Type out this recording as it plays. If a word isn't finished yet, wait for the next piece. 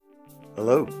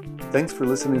Hello. Thanks for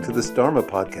listening to this Dharma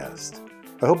podcast.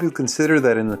 I hope you consider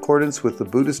that in accordance with the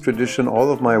Buddhist tradition,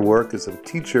 all of my work as a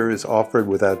teacher is offered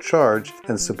without charge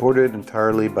and supported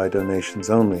entirely by donations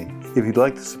only. If you'd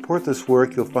like to support this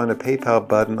work, you'll find a PayPal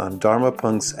button on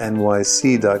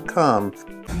dharmapunksnyc.com.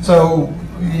 So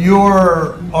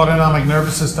your autonomic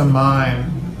nervous system mind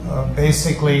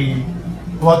basically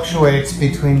fluctuates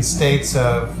between states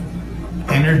of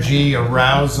energy,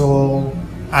 arousal,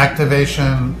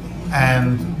 activation,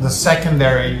 and the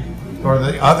secondary or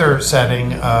the other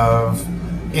setting of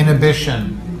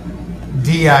inhibition,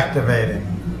 deactivating,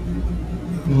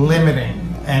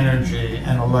 limiting energy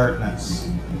and alertness.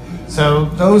 So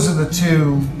those are the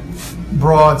two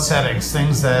broad settings,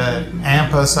 things that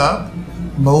amp us up,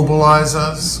 mobilize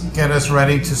us, get us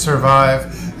ready to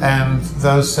survive, and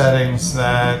those settings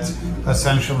that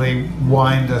essentially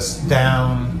wind us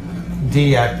down,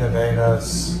 deactivate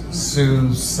us,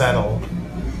 soothe, settle.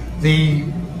 The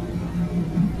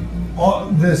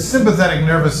sympathetic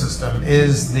nervous system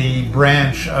is the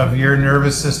branch of your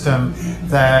nervous system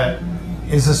that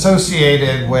is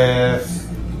associated with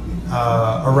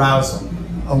arousal,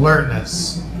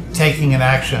 alertness, taking an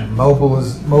action,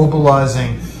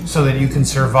 mobilizing so that you can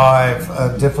survive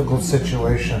a difficult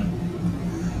situation.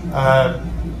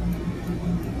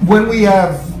 When we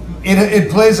have, it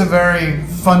plays a very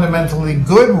fundamentally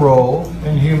good role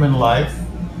in human life.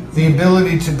 The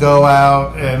ability to go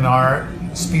out in our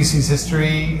species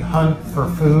history, hunt for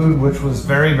food, which was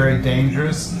very, very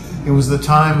dangerous. It was the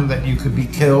time that you could be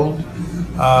killed.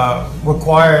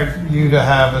 Required you to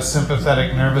have a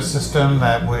sympathetic nervous system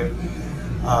that would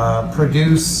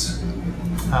produce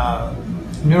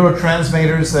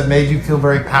neurotransmitters that made you feel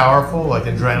very powerful, like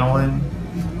adrenaline.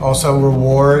 Also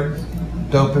reward,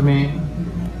 dopamine.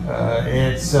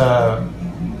 It's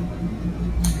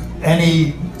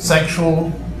any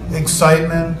sexual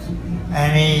excitement,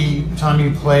 any time you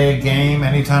play a game,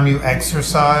 anytime you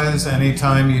exercise,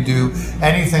 anytime you do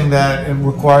anything that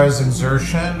requires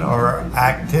exertion or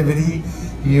activity,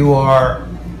 you are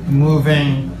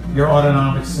moving your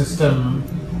autonomic system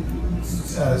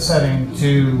setting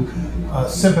to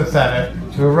sympathetic,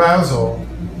 to arousal.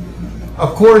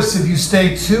 Of course, if you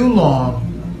stay too long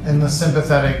in the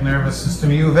sympathetic nervous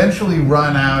system, you eventually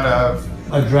run out of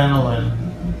adrenaline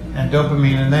and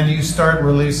dopamine, and then you start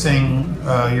releasing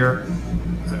your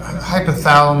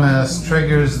hypothalamus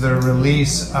triggers the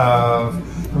release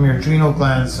from your adrenal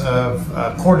glands of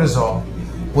cortisol,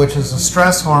 which is a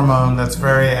stress hormone that's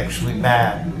very actually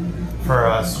bad for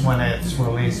us when it's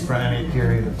released for any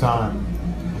period of time.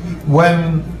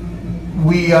 When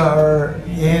we are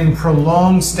in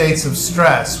prolonged states of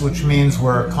stress, which means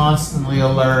we're constantly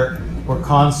alert, we're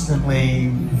constantly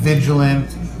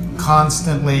vigilant,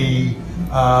 constantly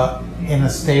in a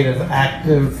state of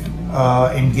active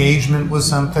engagement with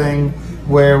something,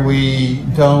 where we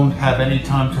don't have any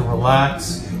time to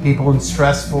relax. People in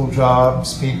stressful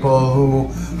jobs, people who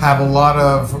have a lot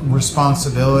of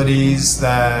responsibilities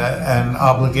and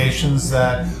obligations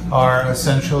that are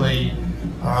essentially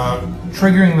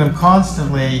triggering them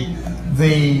constantly,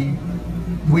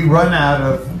 we run out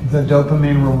of the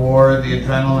dopamine reward, the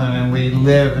adrenaline, and we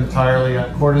live entirely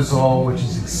on cortisol, which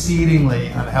is exceedingly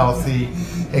unhealthy.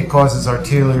 It causes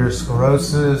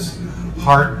arteriosclerosis,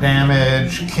 heart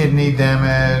damage, kidney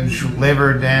damage,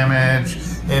 liver damage.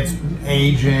 It's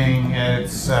aging.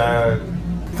 It's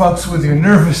fucks with your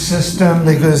nervous system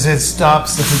because it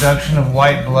stops the production of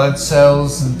white blood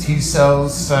cells and T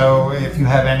cells. So if you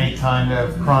have any kind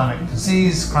of chronic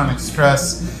disease, chronic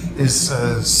stress is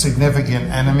a significant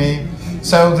enemy.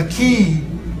 So the key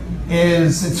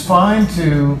is, it's fine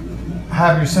to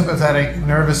have your sympathetic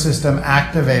nervous system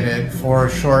activated for a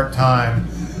short time,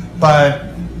 but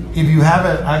if you have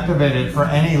it activated for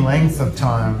any length of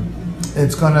time,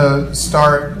 it's going to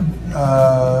start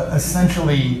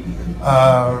essentially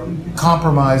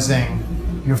compromising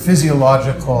your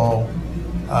physiological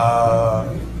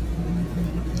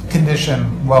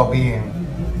condition, well-being.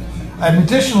 And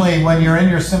additionally, when you're in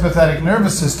your sympathetic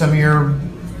nervous system,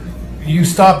 you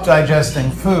stop digesting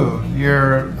food.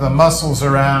 The muscles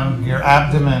around your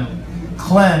abdomen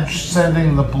clench,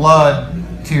 sending the blood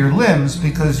to your limbs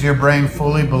because your brain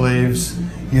fully believes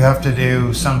you have to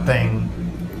do something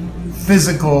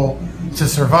physical to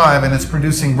survive, and it's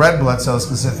producing red blood cells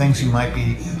because it thinks you might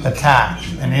be attacked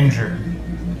and injured.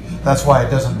 That's why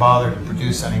it doesn't bother to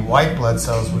produce any white blood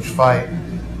cells which fight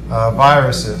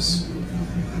viruses.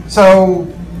 So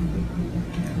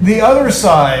the other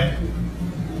side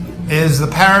is the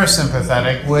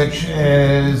parasympathetic, which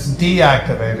is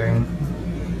deactivating,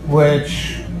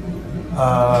 which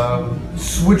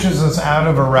switches us out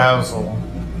of arousal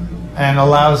and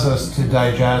allows us to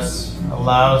digest,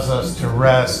 allows us to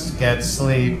rest, get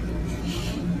sleep.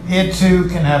 It too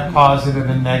can have positive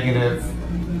and negative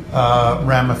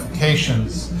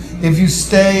ramifications. If you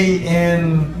stay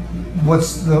in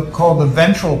what's called the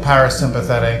ventral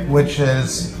parasympathetic, which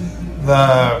is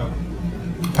the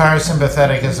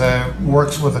parasympathetic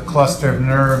works with a cluster of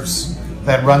nerves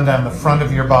that run down the front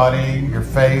of your body, your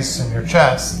face, and your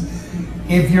chest.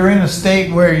 If you're in a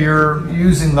state where you're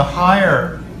using the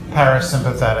higher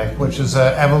parasympathetic, which is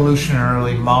an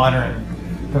evolutionarily modern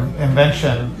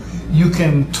invention, you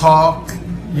can talk,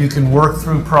 you can work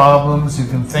through problems, you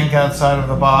can think outside of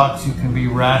the box, you can be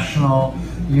rational,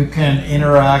 you can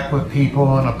interact with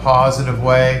people in a positive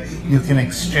way, you can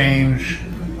exchange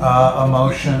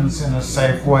emotions in a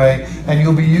safe way, and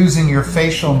you'll be using your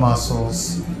facial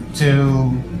muscles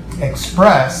to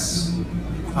express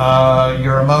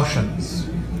your emotions.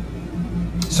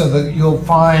 So that you'll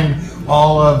find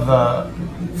all of the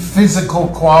physical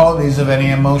qualities of any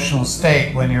emotional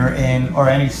state when you're in, or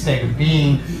any state of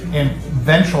being in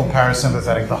ventral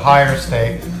parasympathetic, the higher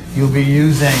state. You'll be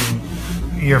using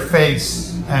your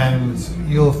face and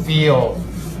you'll feel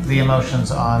the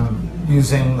emotions on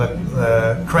using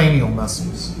the cranial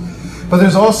muscles. But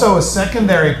there's also a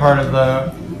secondary part of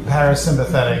the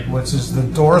parasympathetic, which is the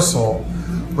dorsal,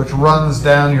 which runs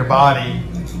down your body,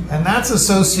 and that's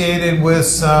associated with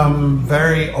some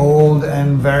very old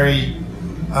and very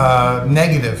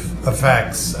negative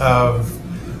effects of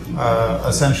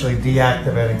essentially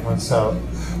deactivating oneself.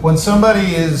 When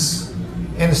somebody is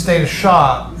in a state of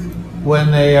shock,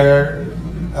 when they are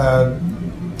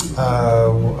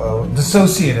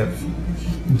dissociative,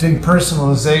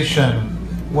 depersonalization,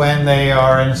 when they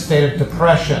are in a state of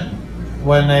depression,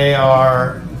 when they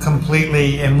are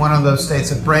completely in one of those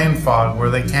states of brain fog where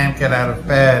they can't get out of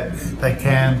bed, they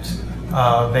can't,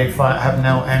 have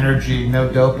no energy, no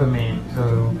dopamine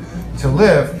to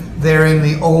live, they're in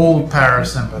the old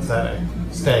parasympathetic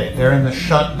state. They're in the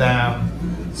shutdown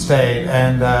state,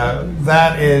 and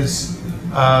that is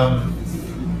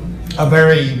a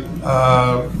very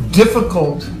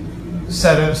difficult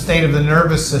state of the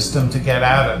nervous system to get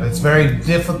out of. It's very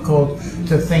difficult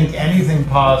to think anything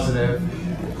positive.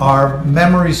 Our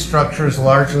memory structures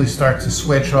largely start to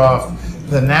switch off.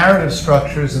 The narrative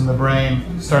structures in the brain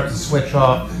start to switch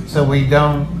off, so we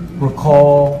don't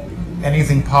recall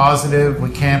anything positive.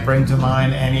 We can't bring to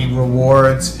mind any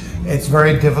rewards. It's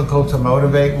very difficult to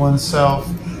motivate oneself.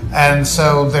 And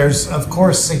so there's, of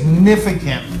course,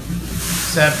 significant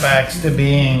setbacks to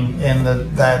being in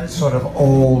that sort of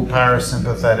old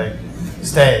parasympathetic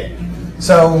state.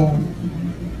 So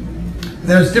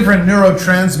there's different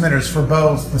neurotransmitters for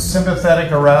both the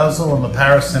sympathetic arousal and the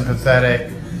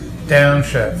parasympathetic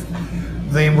downshift.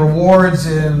 The rewards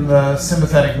in the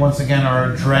sympathetic, once again, are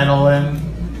adrenaline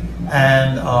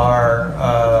and are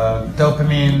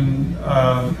dopamine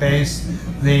based.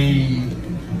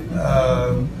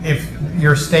 If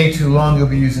you stay too long, you'll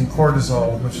be using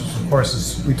cortisol, which is, of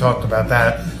course, we talked about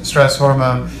that, stress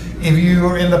hormone. If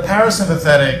you're in the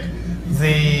parasympathetic,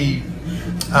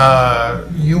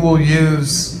 you will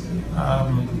use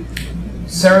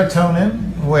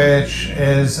serotonin, which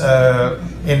is an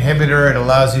inhibitor. It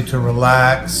allows you to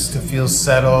relax, to feel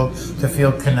settled, to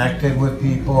feel connected with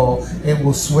people. It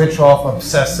will switch off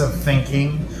obsessive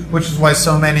thinking, which is why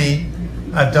so many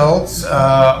adults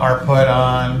are put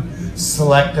on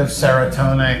selective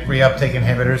serotonin reuptake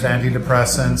inhibitors,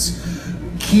 antidepressants.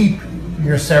 Keep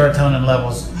your serotonin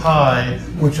levels high,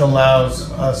 which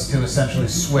allows us to essentially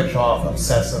switch off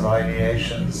obsessive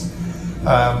ideations.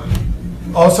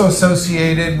 Also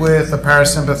associated with the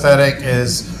parasympathetic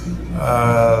is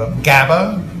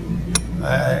GABA.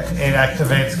 It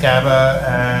activates GABA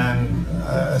and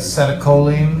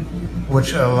acetylcholine,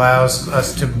 which allows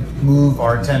us to move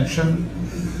our attention.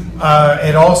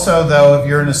 It also, though, if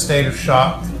you're in a state of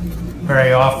shock,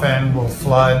 very often will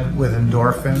flood with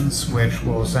endorphins, which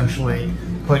will essentially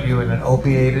put you in an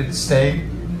opiated state.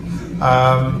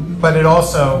 But it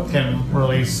also can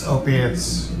release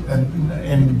opiates, and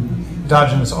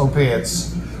endogenous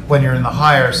opiates, when you're in the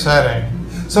higher setting.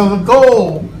 So the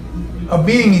goal of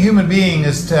being a human being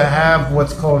is to have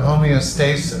what's called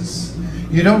homeostasis.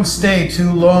 You don't stay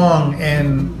too long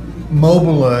in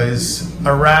mobilized,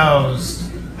 aroused,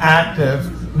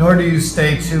 active, nor do you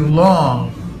stay too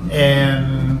long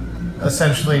in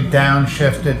essentially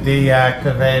downshifted,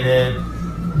 deactivated,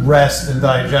 rest and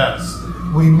digest.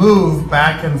 We move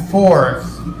back and forth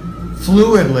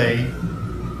fluidly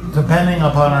depending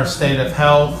upon our state of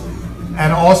health,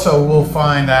 and also we'll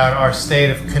find out our state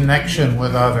of connection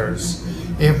with others.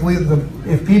 If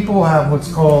people have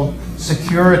what's called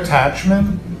secure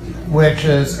attachment, which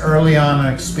is early on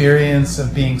an experience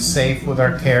of being safe with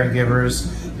our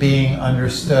caregivers, being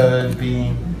understood,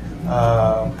 being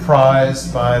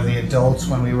prized by the adults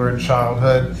when we were in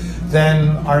childhood.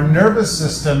 Then our nervous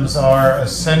systems are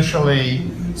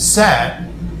essentially set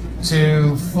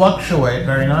to fluctuate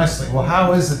very nicely. Well,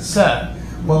 how is it set?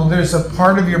 Well, there's a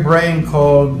part of your brain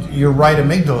called your right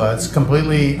amygdala. It's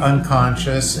completely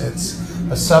unconscious. It's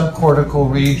a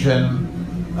subcortical region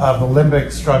of the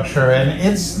limbic structure, and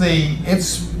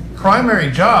its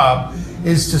primary job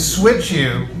is to switch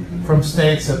you from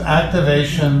states of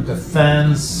activation,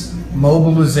 defense,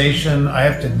 mobilization, I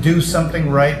have to do something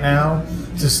right now,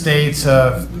 to states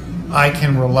of I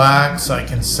can relax, I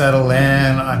can settle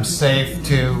in, I'm safe,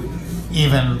 to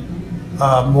even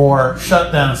more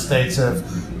shutdown states of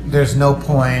there's no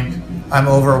point, I'm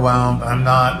overwhelmed, I'm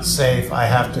not safe, I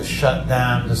have to shut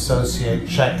down, dissociate,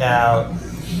 check out,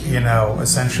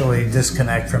 essentially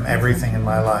disconnect from everything in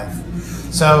my life.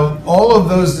 So all of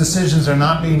those decisions are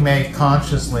not being made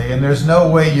consciously, and there's no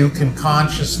way you can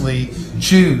consciously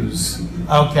choose,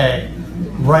 okay,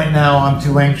 right now I'm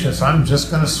too anxious, I'm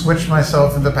just going to switch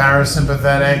myself into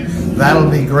parasympathetic, that'll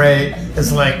be great.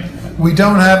 It's like we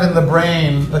don't have in the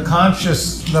brain the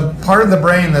part of the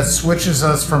brain that switches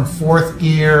us from fourth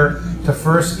gear to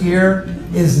first gear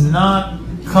is not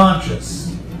conscious.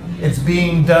 It's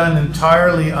being done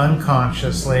entirely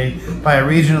unconsciously by a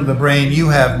region of the brain you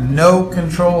have no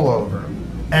control over.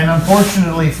 And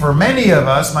unfortunately for many of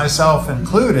us, myself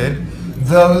included,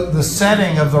 the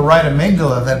setting of the right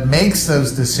amygdala that makes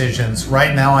those decisions,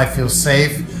 right now I feel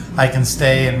safe, I can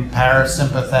stay in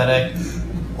parasympathetic,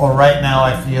 or right now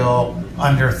I feel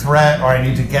under threat, or I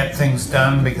need to get things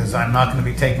done because I'm not going to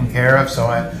be taken care of, so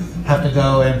I have to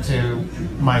go into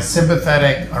my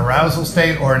sympathetic arousal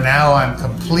state, or now I'm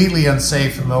completely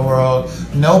unsafe in the world,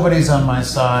 nobody's on my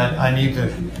side, I need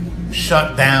to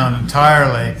shut down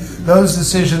entirely. Those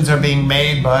decisions are being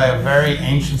made by a very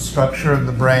ancient structure of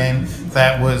the brain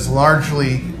that was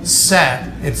largely set.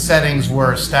 Its settings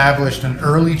were established in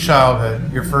early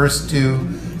childhood, your first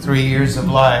 2-3 years of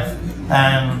life,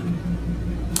 and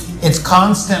it's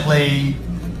constantly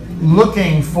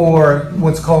looking for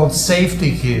what's called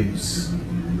safety cues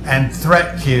and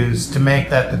threat cues to make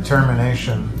that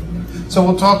determination. So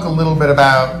we'll talk a little bit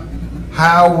about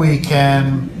how we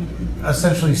can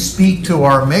essentially speak to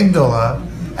our amygdala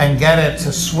and get it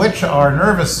to switch our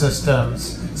nervous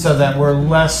systems so that we're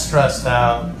less stressed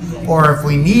out, or if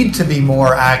we need to be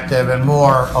more active and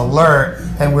more alert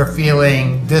and we're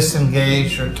feeling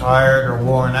disengaged or tired or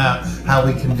worn out, how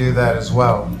we can do that as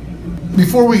well.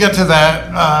 Before we get to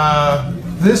that,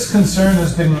 this concern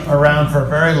has been around for a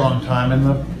very long time.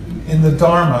 In the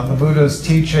Dharma, the Buddha's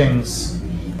teachings,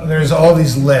 there's all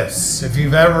these lists. If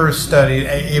you've ever studied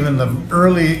even the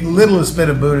early, littlest bit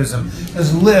of Buddhism,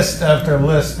 there's list after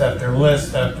list after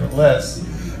list after list.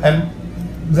 And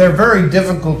they're very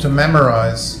difficult to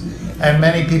memorize, and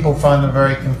many people find them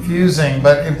very confusing.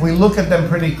 But if we look at them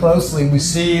pretty closely, we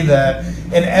see that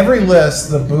in every list,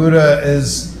 the Buddha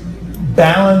is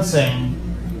balancing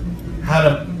how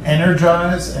to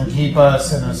energize and keep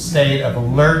us in a state of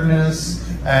alertness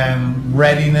and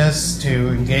readiness to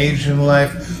engage in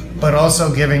life, but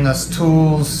also giving us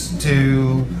tools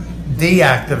to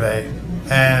deactivate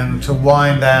and to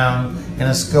wind down in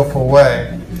a skillful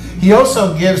way. He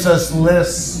also gives us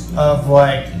lists of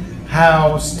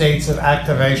how states of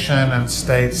activation and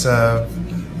states of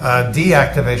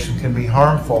deactivation can be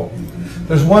harmful.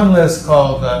 There's one list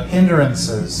called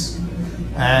hindrances,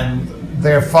 and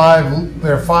there are five,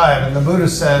 and the Buddha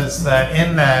says that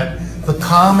in that the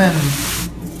common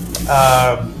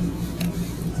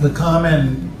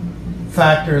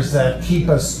factors that keep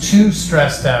us too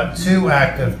stressed out, too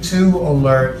active, too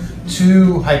alert,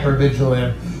 too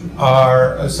hypervigilant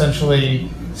are essentially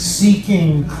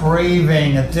seeking,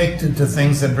 craving, addicted to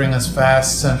things that bring us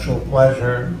fast sensual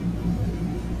pleasure,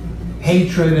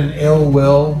 hatred and ill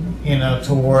will,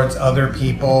 towards other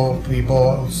people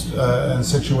and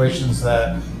situations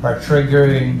that are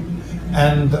triggering,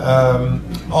 and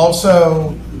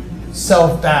also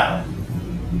self-doubt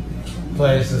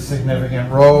plays a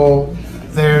significant role.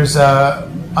 There's,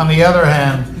 on the other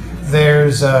hand,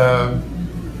 there's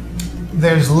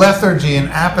lethargy and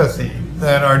apathy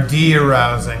that are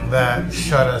de-arousing, that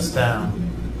shut us down.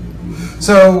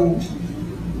 So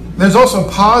there's also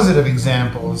positive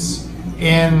examples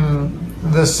in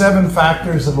the 7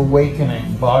 factors of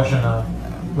awakening, Vajjana.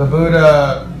 The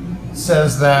Buddha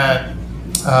says that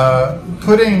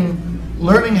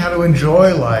learning how to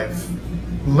enjoy life,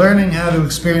 learning how to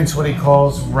experience what he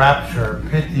calls rapture,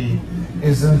 piti,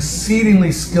 is an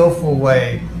exceedingly skillful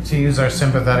way to use our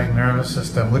sympathetic nervous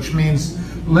system, which means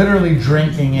literally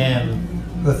drinking in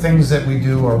the things that we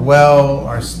do are well,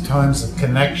 our times of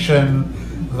connection,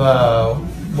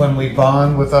 when we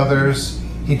bond with others.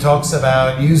 He talks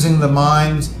about using the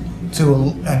mind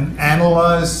to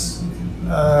analyze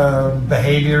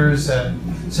behaviors and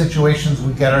situations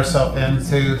we get ourselves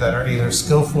into that are either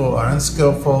skillful or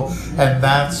unskillful, and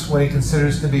that's what he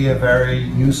considers to be a very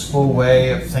useful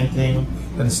way of thinking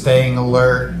and staying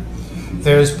alert.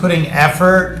 There's putting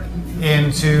effort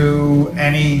into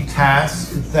any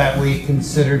task that we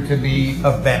consider to be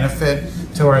of benefit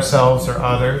to ourselves or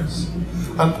others.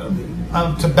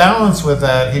 To balance with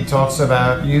that, he talks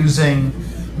about using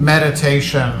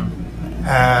meditation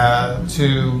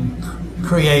to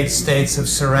create states of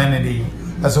serenity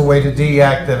as a way to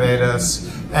deactivate us,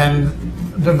 and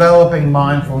developing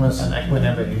mindfulness and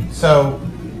equanimity. So,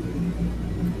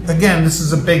 again, this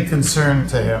is a big concern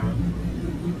to him.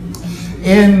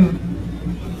 In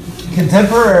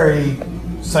contemporary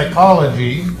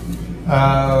psychology,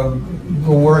 the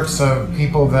works of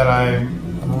people that I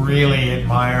really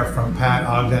admire, from Pat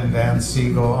Ogden, Dan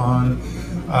Siegel on,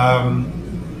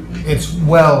 it's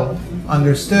well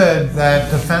understood that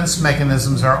defense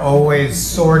mechanisms are always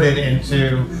sorted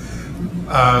into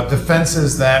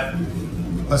defenses that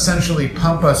essentially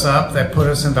pump us up, that put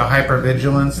us into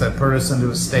hypervigilance, that put us into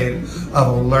a state of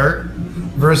alert,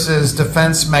 versus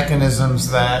defense mechanisms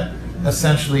that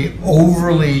essentially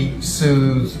overly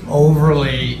soothe,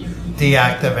 overly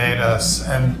deactivate us,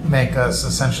 and make us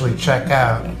essentially check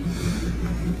out.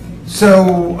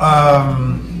 So,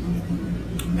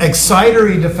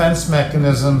 excitatory defense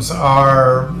mechanisms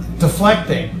are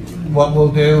deflecting. What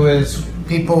we'll do is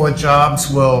people with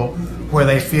jobs where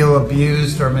they feel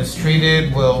abused or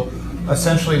mistreated, will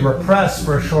essentially repress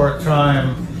for a short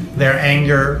time their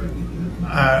anger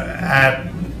at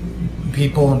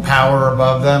people in power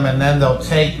above them, and then they'll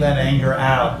take that anger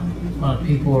out on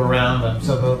people around them.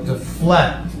 So they'll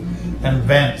deflect and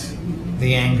vent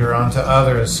the anger onto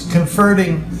others.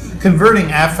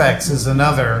 Converting affects is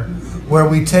another, where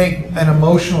we take an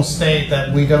emotional state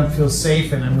that we don't feel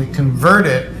safe in and we convert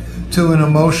it to an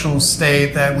emotional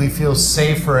state that we feel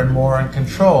safer and more in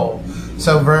control.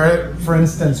 So for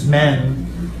instance,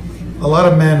 a lot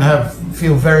of men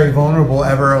feel very vulnerable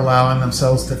ever allowing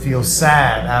themselves to feel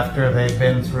sad after they've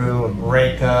been through a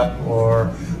breakup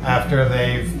or after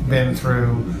they've been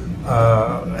through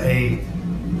a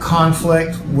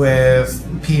conflict with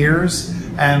peers,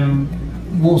 and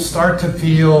will start to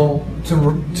feel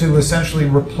to essentially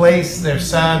replace their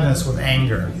sadness with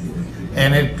anger.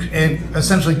 And it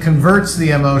essentially converts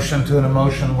the emotion to an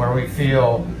emotion where we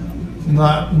feel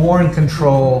not more in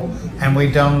control, and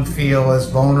we don't feel as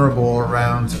vulnerable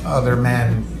around other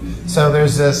men. So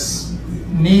there's this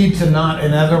need to not,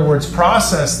 in other words,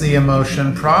 process the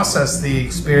emotion, process the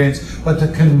experience, but to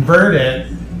convert it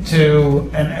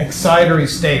to an excitatory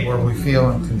state where we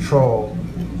feel in control.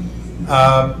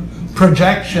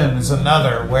 Projection is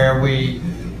another, where we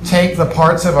take the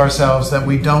parts of ourselves that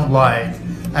we don't like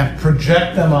and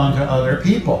project them onto other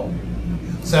people.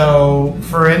 So,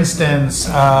 for instance,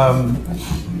 I'm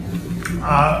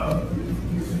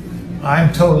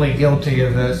totally guilty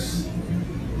of this.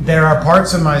 There are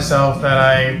parts of myself that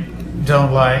I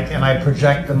don't like, and I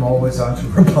project them always onto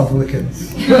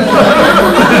Republicans.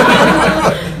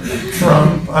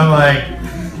 Trump, I'm like,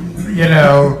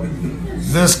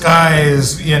 this guy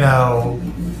is,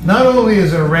 not only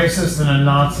is a racist and a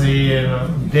Nazi and a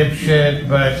dipshit,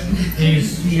 but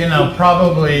he's,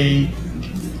 probably,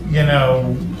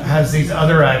 has these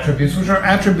other attributes, which are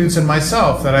attributes in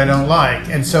myself that I don't like.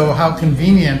 And so how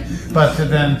convenient, but to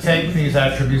then take these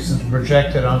attributes and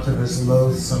project it onto this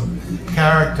loathsome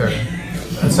character.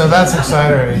 And so that's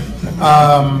exciting.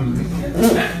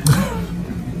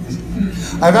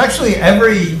 I've actually,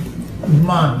 every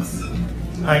month,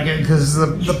 I get, because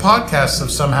the podcasts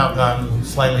have somehow gotten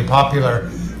slightly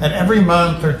popular, and every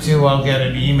month or two I'll get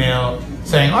an email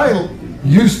saying, I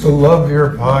used to love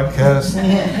your podcast,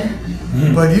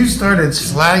 but you started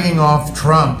slagging off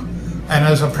Trump. And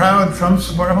as a proud Trump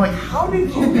supporter, I'm like, how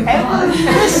did you ever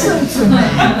listen to me?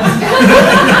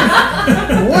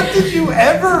 What did you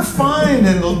ever find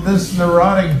in this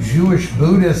neurotic Jewish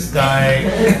Buddhist guy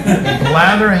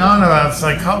blathering on about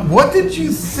psychology? What did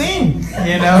you think,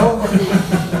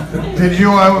 Did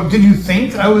you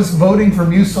think I was voting for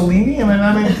Mussolini?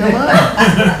 I mean, come on.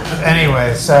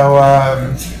 Anyway, so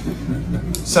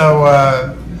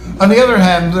on the other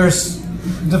hand, there's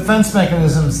defense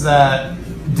mechanisms that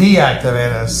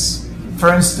deactivate us.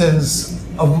 For instance,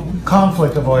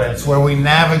 conflict avoidance, where we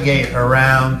navigate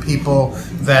around people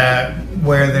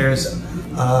where there's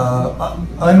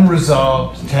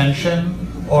unresolved tension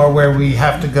or where we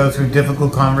have to go through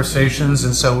difficult conversations,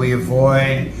 and so we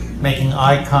avoid making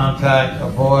eye contact,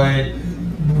 avoid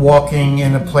walking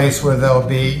in a place where they'll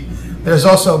be. There's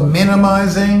also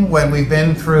minimizing when we've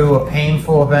been through a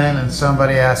painful event and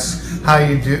somebody asks, how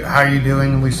are you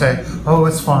doing? And we say, oh,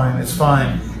 it's fine.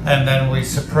 And then we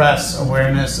suppress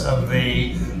awareness of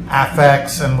the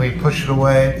affects and we push it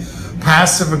away.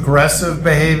 Passive aggressive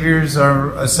behaviors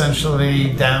are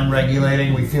essentially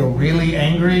down-regulating. We feel really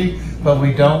angry, but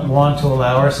we don't want to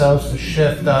allow ourselves to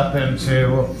shift up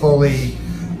into a fully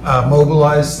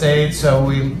mobilized state. So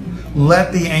we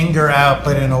let the anger out,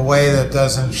 but in a way that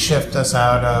doesn't shift us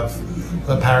out of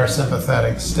the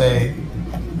parasympathetic state.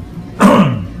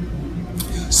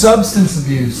 Substance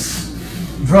abuse,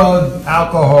 drug,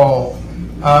 alcohol.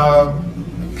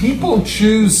 People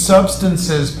choose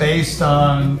substances based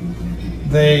on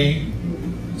the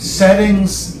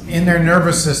settings in their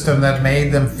nervous system that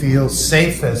made them feel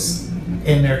safest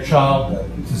in their childhood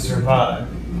to survive.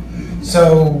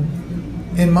 So,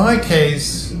 in my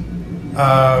case,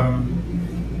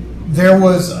 there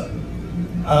was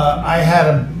I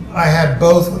had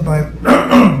both with my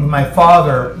my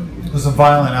father was a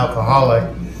violent alcoholic,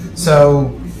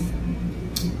 so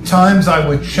times I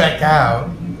would check out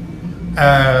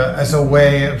as a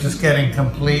way of just getting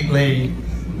completely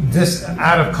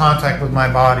out of contact with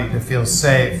my body to feel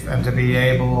safe and to be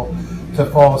able to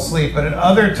fall asleep. But at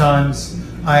other times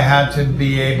I had to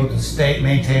be able to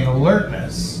maintain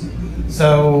alertness.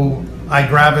 So I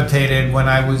gravitated when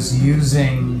I was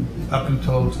using, up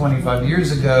until 25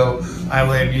 years ago, I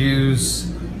would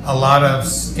use a lot of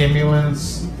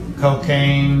stimulants.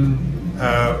 Cocaine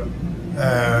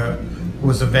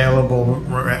was available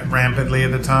rampantly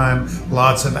at the time.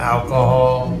 Lots of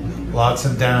alcohol, lots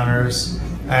of downers.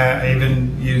 I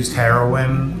even used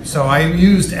heroin. So I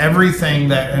used everything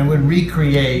and would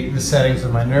recreate the settings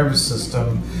of my nervous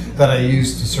system that I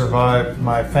used to survive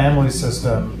my family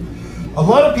system. A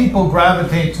lot of people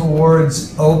gravitate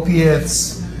towards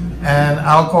opiates and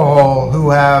alcohol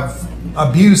who have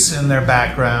abuse in their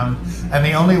background, and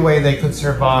the only way they could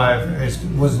survive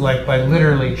was by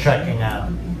literally checking out,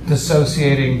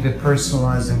 dissociating,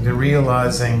 depersonalizing,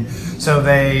 derealizing. So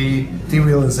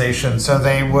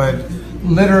they would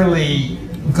literally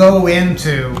go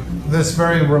into this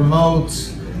very remote,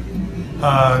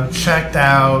 checked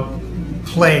out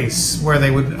place where they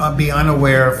would be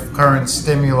unaware of current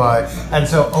stimuli. And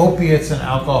so opiates and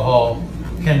alcohol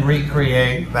can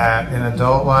recreate that in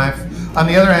adult life. On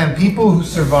the other hand, people who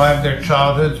survived their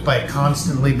childhoods by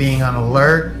constantly being on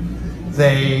alert,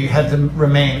 they had to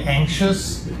remain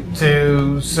anxious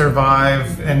to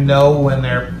survive and know when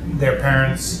their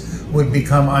parents would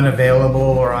become unavailable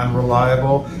or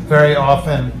unreliable, very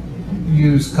often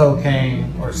use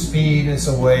cocaine or speed as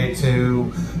a way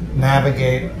to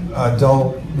navigate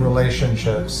adult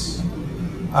relationships.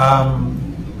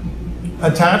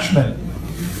 Attachment,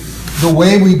 the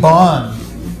way we bond,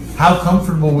 how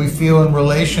comfortable we feel in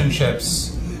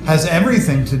relationships has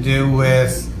everything to do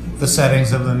with the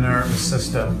settings of the nervous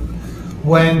system.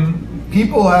 When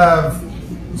people have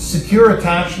secure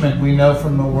attachment, we know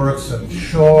from the works of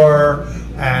Shore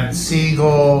and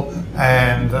Siegel,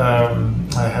 and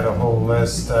I had a whole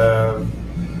list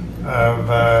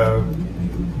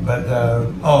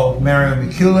Mario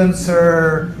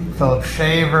McCullencer, Philip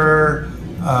Shaver,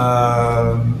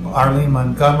 Arlene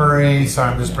Montgomery. So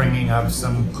I'm just bringing up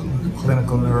some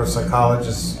clinical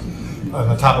neuropsychologists on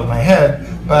the top of my head.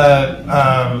 But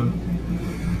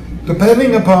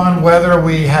depending upon whether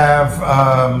we had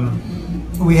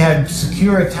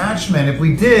secure attachment, if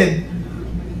we did,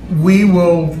 we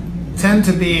will tend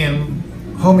to be in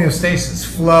homeostasis,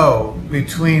 flow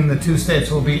between the two states.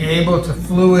 We'll be able to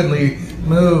fluidly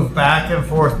move back and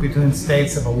forth between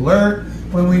states of alert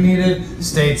when we need it,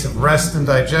 states of rest and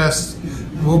digest.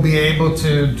 We'll be able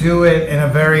to do it in a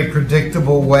very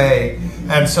predictable way.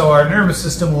 And so our nervous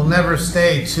system will never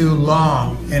stay too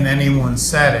long in any one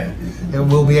setting. It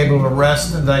will be able to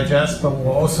rest and digest, but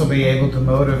we'll also be able to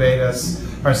motivate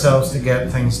ourselves to get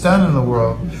things done in the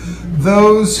world.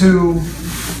 Those who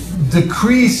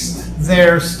decreased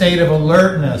their state of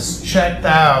alertness, checked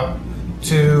out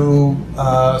to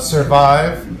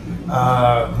survive,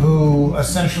 who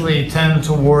essentially tend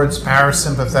towards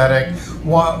parasympathetic,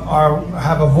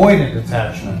 have avoidant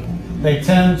attachment. They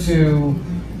tend to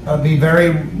be very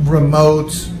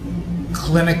remote,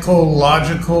 clinical,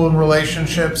 logical in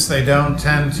relationships. They don't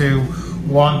tend to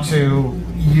want to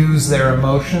use their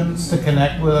emotions to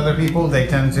connect with other people. They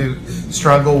tend to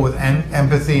struggle with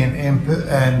empathy and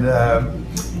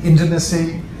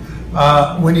intimacy.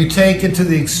 When you take it to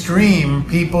the extreme,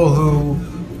 people who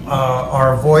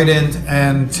are avoidant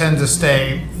and tend to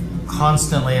stay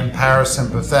constantly in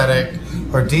parasympathetic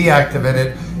or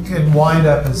deactivated can wind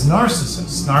up as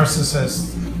narcissists.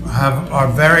 Narcissists are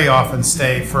very often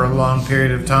stay for a long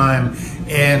period of time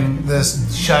in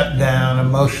this shut down,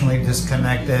 emotionally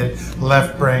disconnected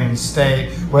left brain state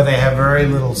where they have very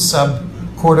little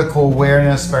subcortical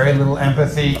awareness, very little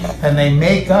empathy, and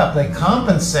they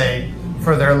compensate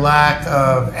for their lack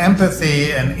of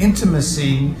empathy and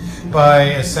intimacy by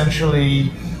essentially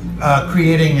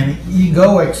creating an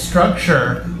egoic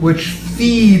structure which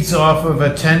feeds off of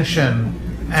attention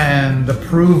and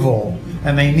approval,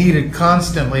 and they need it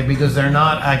constantly because they're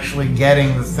not actually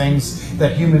getting the things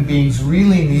that human beings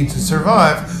really need to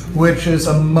survive, which is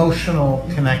emotional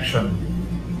connection.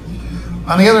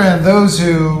 On the other hand, those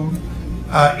who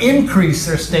increase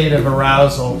their state of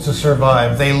arousal to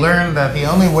survive, they learned that the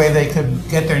only way they could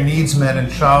get their needs met in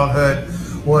childhood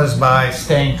was by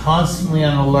staying constantly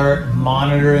on alert,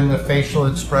 monitoring the facial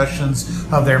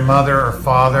expressions of their mother or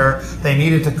father. They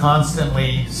needed to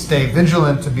constantly stay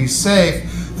vigilant to be safe.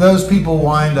 Those people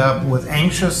wind up with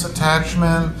anxious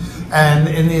attachment, and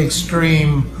in the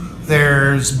extreme,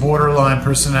 there's borderline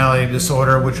personality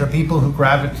disorder, which are people who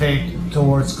gravitate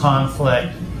towards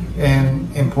conflict in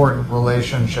important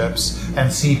relationships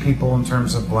and see people in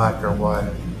terms of black or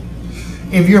white.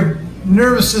 If your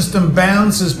nervous system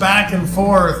bounces back and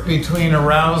forth between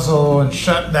arousal and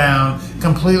shutdown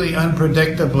completely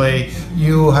unpredictably,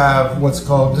 you have what's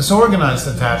called disorganized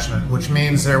attachment, which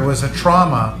means there was a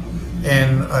trauma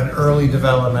in an early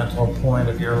developmental point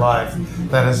of your life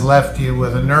that has left you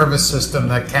with a nervous system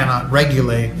that cannot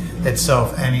regulate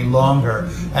itself any longer.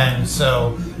 And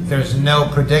so there's no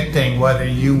predicting whether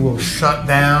you will shut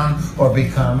down or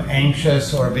become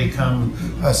anxious or become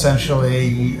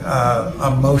essentially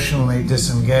emotionally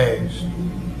disengaged.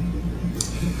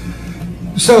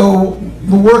 So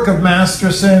the work of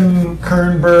Masterson,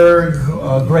 Kernberg,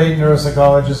 a great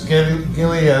neuropsychologist,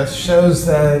 Gilead, shows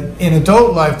that in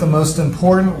adult life, the most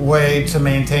important way to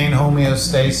maintain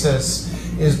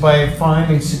homeostasis is by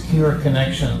finding secure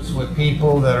connections with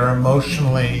people that are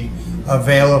emotionally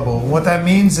available. What that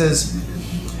means is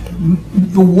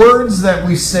the words that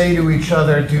we say to each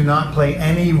other do not play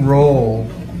any role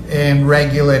in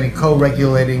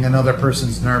co-regulating another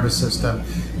person's nervous system.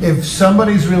 If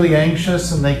somebody's really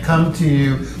anxious and they come to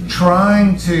you,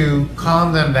 trying to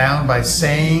calm them down by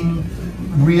saying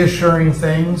reassuring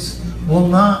things will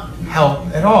not help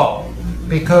at all,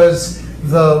 because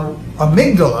the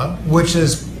amygdala, which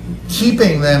is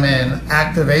keeping them in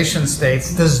activation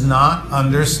states, does not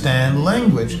understand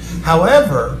language.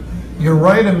 However, your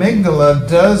right amygdala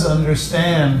does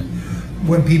understand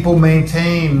when people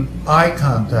maintain eye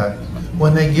contact,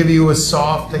 when they give you a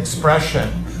soft expression,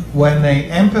 when they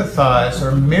empathize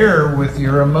or mirror with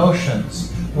your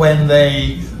emotions, when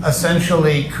they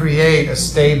essentially create a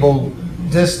stable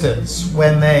distance,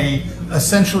 when they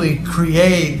essentially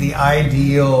create the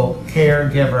ideal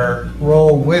caregiver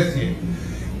role with you.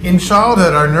 In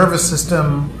childhood, our nervous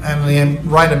system and the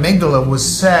right amygdala was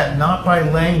set not by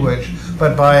language,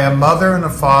 but by a mother and a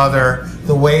father,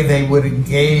 the way they would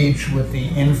engage with the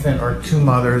infant, or two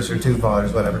mothers or two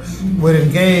fathers, whatever, would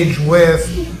engage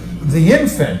with the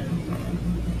infant,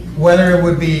 whether it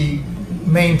would be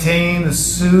maintain a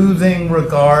soothing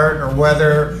regard or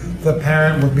whether the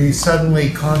parent would be suddenly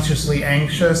consciously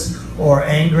anxious or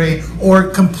angry or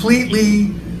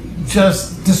completely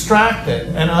just distracted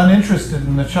and uninterested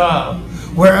in the child.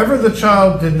 Wherever the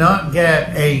child did not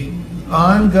get a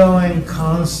ongoing,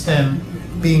 constant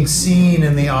being seen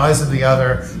in the eyes of the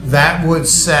other, that would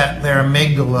set their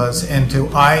amygdalas into,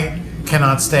 I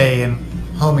cannot stay in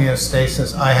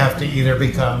homeostasis. I have to either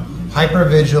become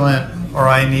hypervigilant or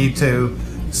I need to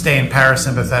stay in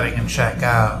parasympathetic and check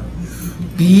out.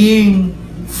 Being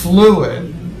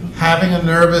fluid, having a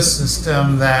nervous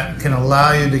system that can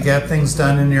allow you to get things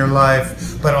done in your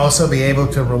life, but also be able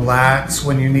to relax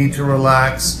when you need to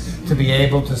relax, to be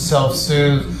able to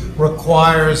self-soothe,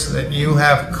 requires that you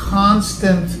have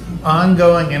constant,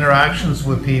 ongoing interactions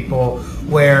with people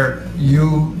where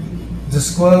you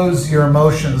disclose your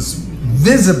emotions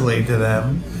visibly to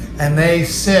them, and they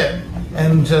sit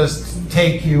and just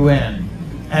take you in.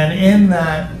 And in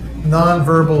that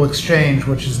nonverbal exchange,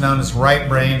 which is known as right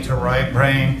brain to right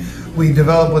brain, we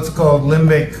develop what's called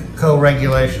limbic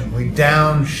co-regulation. We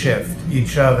downshift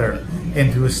each other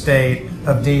into a state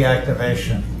of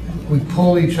deactivation. We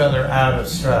pull each other out of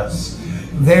stress.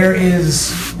 There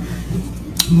is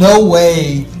no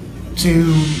way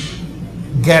to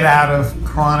get out of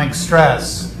chronic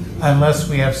stress unless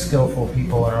we have skillful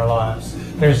people in our lives.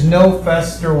 There's no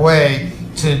faster way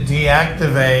to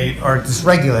deactivate or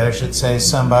dysregulate, I should say,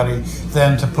 somebody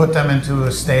than to put them into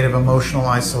a state of emotional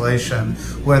isolation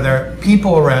where there are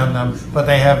people around them, but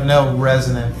they have no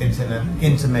resonant,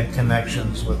 intimate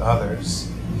connections with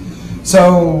others.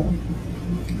 So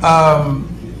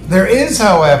there is,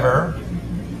 however,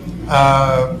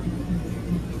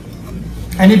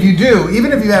 and if you do,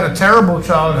 even if you had a terrible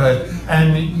childhood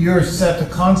and you're set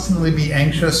to constantly be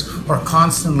anxious or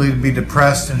constantly be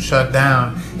depressed and shut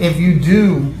down, if you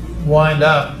do wind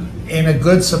up in a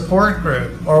good support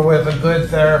group or with a good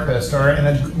therapist or in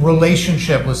a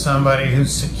relationship with somebody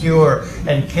who's secure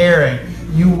and caring,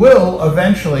 you will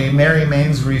eventually, Mary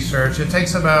Main's research, it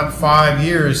takes about 5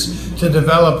 years to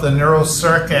develop the neural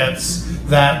circuits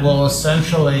that will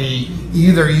essentially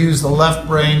either use the left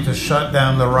brain to shut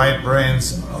down the right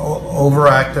brain's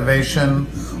overactivation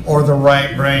or the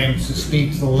right brain to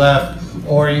speak to the left,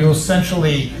 or you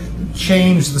essentially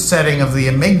change the setting of the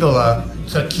amygdala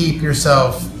to keep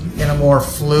yourself in a more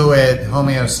fluid,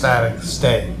 homeostatic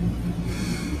state.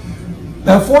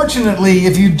 Now, fortunately,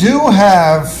 if you do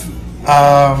have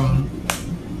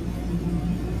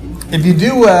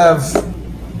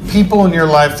people in your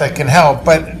life that can help,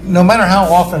 but no matter how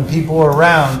often people are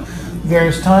around,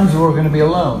 there's times where we're going to be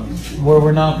alone, where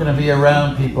we're not going to be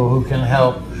around people who can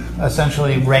help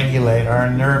essentially regulate our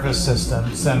nervous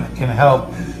systems and can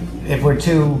help if we're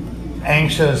too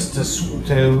anxious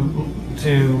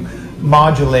to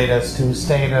modulate us to a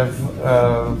state of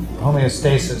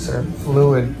homeostasis or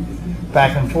fluid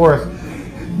back and forth.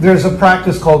 There's a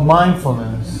practice called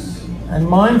mindfulness. And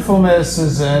mindfulness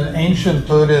is an ancient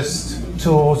Buddhist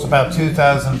tool. It's about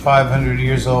 2,500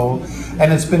 years old.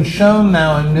 And it's been shown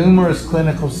now in numerous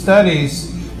clinical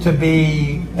studies to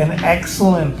be an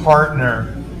excellent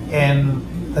partner in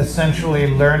essentially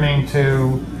learning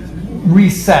to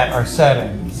reset our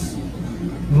settings.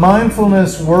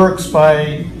 Mindfulness works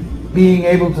by being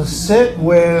able to sit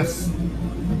with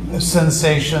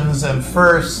sensations and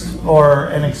or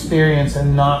an experience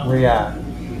and not react,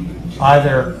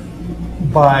 either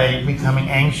by becoming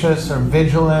anxious or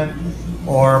vigilant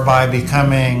or by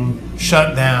becoming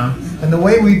shut down. And the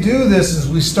way we do this is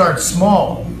we start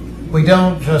small. We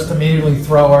don't just immediately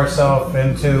throw ourselves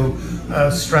into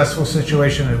a stressful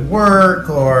situation at work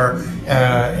or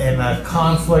in a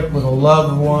conflict with a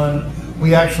loved one.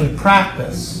 We actually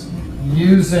practice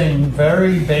using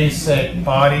very basic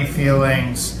body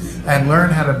feelings and learn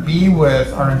how to be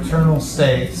with our internal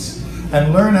states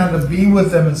and learn how to be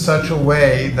with them in such a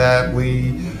way that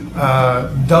we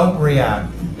don't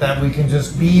react, that we can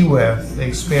just be with the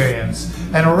experience.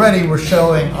 And already we're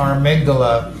showing our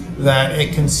amygdala that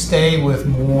it can stay with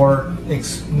more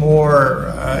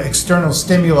external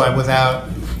stimuli without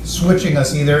switching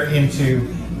us either into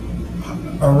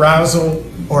arousal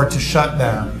or to shut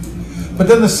down. But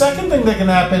then the second thing that can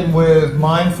happen with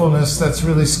mindfulness that's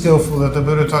really skillful that the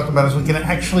Buddha talked about is we can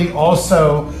actually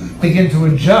also begin to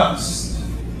adjust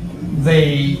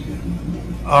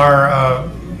our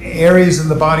areas in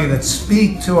the body that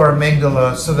speak to our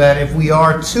amygdala so that if we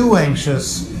are too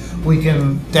anxious, we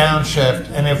can downshift,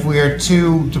 and if we are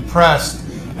too depressed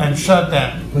and shut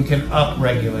down, we can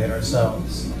upregulate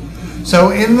ourselves.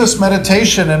 So in this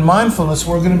meditation and mindfulness,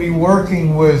 we're going to be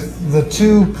working with the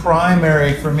two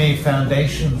primary, for me,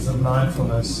 foundations of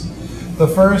mindfulness. The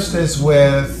first is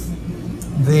with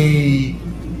the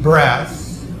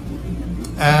breath,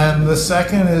 and the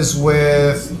second is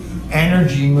with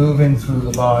energy moving through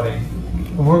the body.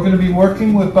 And we're going to be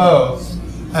working with both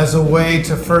as a way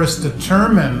to first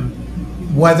determine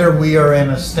whether we are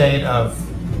in a state of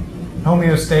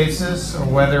homeostasis or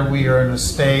whether we are in a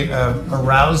state of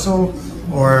arousal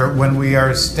or when we are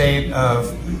in a state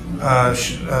of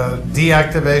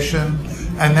deactivation.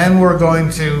 And then we're going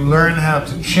to learn how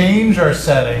to change our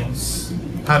settings,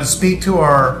 how to speak to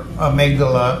our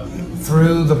amygdala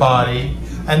through the body.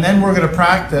 And then we're going to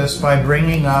practice by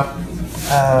bringing up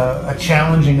a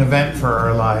challenging event for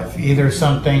our life, either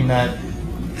something that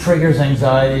triggers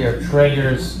anxiety or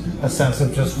triggers a sense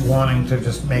of just wanting to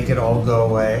just make it all go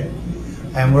away.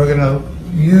 And we're going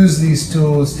to use these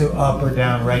tools to up or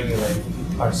down regulate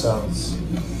ourselves.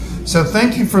 So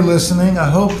thank you for listening. I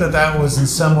hope that was in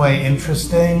some way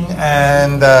interesting,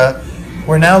 and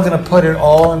we're now going to put it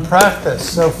all in practice.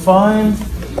 So find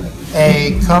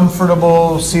a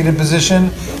comfortable seated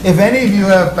position. If any of you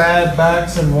have bad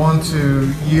backs and want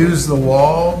to use the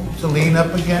wall to lean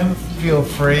up again, feel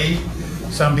free.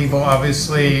 Some people,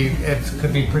 obviously, it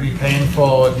could be pretty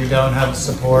painful if you don't have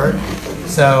support.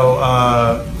 So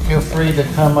feel free to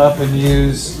come up and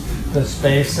use the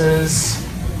spaces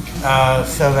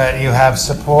so that you have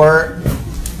support.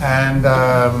 And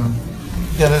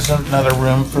Yeah, there's another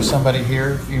room for somebody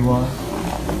here if you want.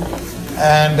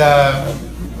 And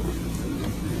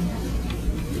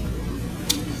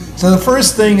so the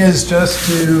first thing is just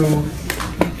to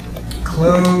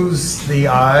close the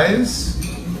eyes,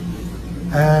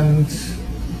 and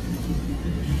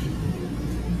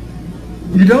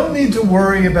you don't need to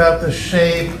worry about the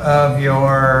shape of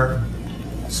your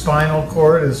spinal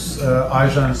cord, as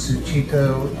Ajahn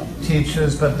Sucitto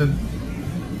teaches, but the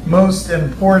most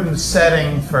important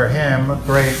setting for him, a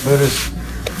great Buddhist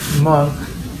monk,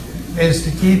 is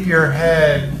to keep your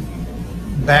head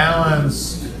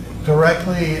balanced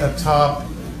directly atop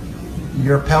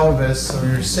your pelvis or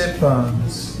your sit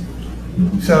bones.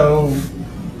 So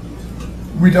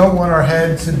we don't want our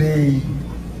head to be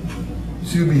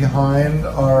too behind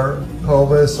our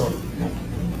pelvis or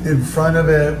in front of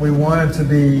it. We want it to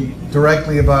be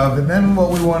directly above. And then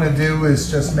what we want to do is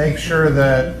just make sure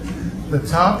that the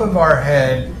top of our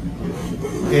head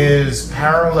is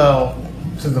parallel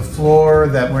to the floor,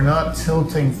 that we're not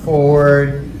tilting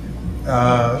forward,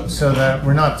 so that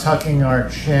we're not tucking our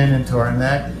chin into our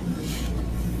neck.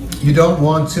 You don't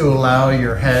want to allow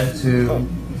your head to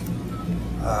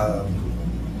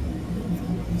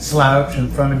slouch in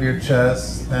front of your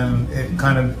chest, and it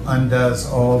kind of undoes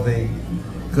all the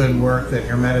good work that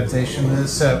your meditation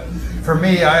is. So for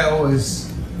me, I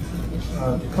always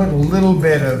put a little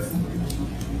bit of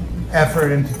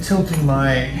effort into tilting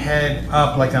my head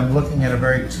up like I'm looking at a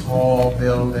very tall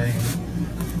building,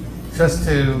 just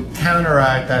to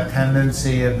counteract that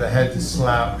tendency of the head to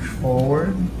slouch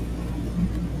forward.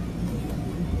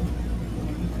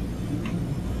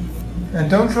 And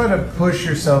don't try to push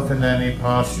yourself into any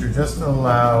posture, just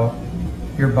allow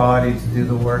your body to do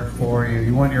the work for you.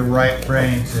 You want your right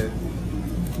brain to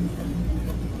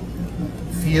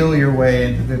feel your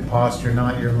way into good posture,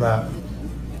 not your left.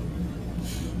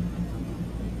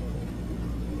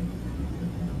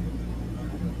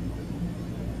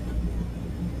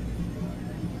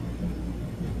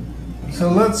 So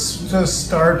let's just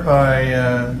start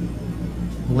by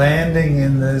landing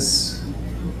in this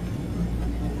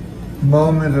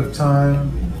moment of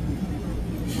time.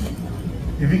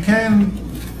 If you can,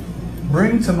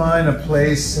 bring to mind a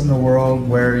place in the world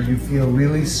where you feel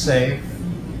really safe,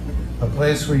 a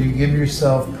place where you give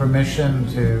yourself permission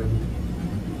to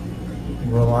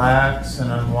relax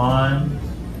and unwind,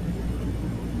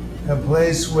 a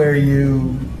place where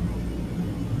you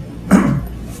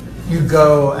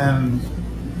go and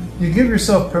you give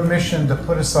yourself permission to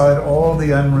put aside all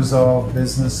the unresolved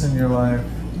business in your life.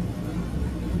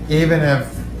 Even if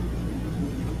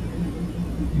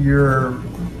you're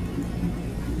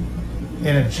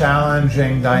in a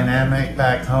challenging dynamic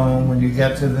back home, when you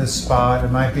get to this spot, it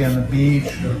might be on the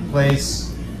beach or a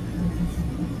place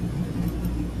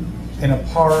in a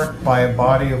park by a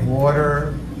body of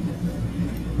water.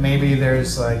 Maybe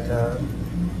there's like a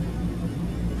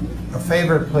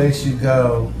favorite place you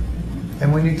go.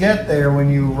 And when you get there,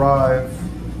 when you arrive,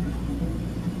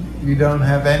 you don't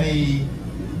have any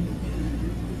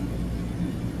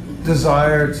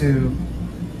desire to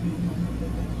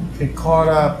get caught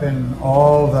up in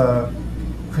all the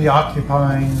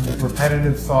preoccupying,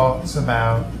 repetitive thoughts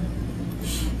about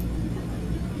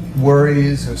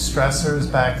worries or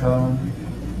stressors back home.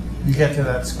 You get to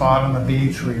that spot on the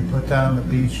beach where you put down the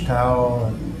beach towel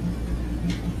and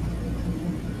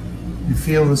you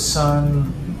feel the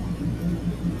sun,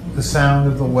 the sound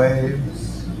of the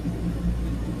waves,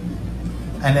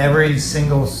 and every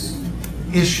single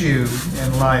issue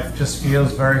in life just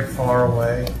feels very far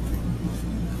away.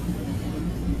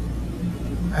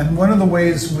 And one of the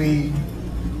ways we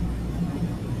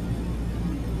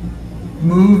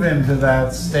move into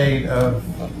that state of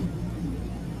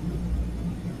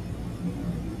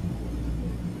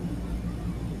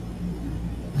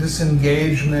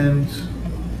disengagement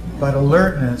but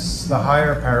alertness, the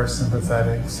higher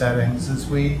parasympathetic settings, is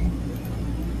when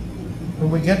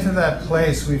we get to that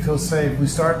place, we feel safe. We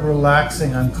start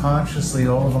relaxing unconsciously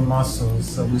all the muscles.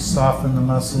 So we soften the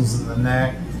muscles in the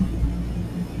neck,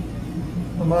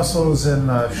 the muscles in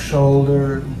the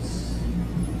shoulders,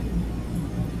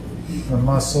 the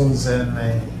muscles in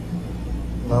the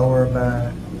lower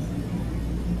back.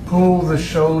 Pull the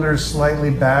shoulders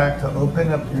slightly back to open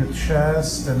up your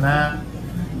chest, and that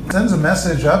sends a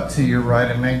message up to your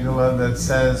right amygdala that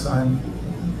says, I'm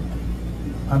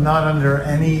not under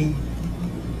any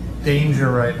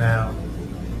danger right now.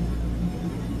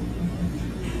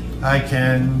 I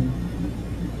can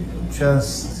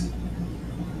just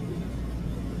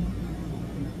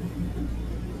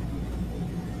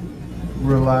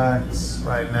relax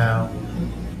right now.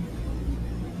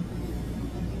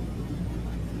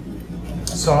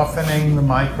 softening the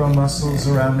micro muscles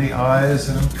around the eyes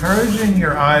and encouraging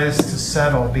your eyes to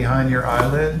settle behind your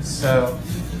eyelids. So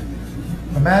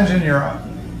imagine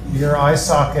your eye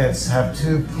sockets have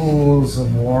two pools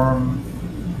of warm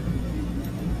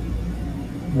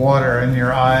water, and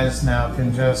your eyes now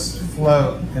can just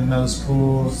float in those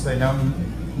pools. They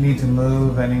don't need to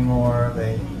move anymore.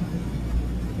 They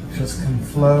just can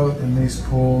float in these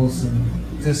pools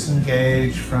and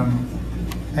disengage from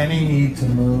any need to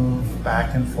move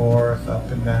back and forth,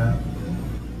 up and down.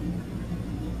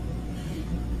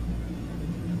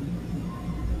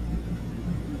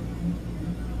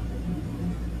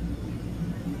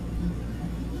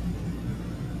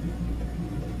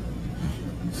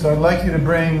 So I'd like you to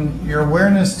bring your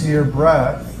awareness to your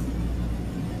breath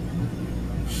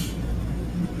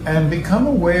and become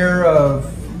aware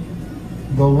of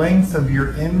the length of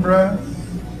your in-breath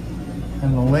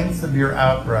and the length of your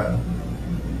out-breath.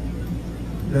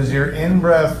 Does your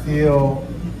in-breath feel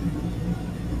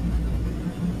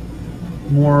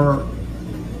more,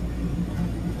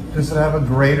 does it have a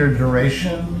greater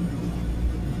duration?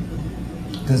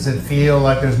 Does it feel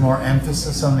like there's more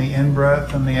emphasis on the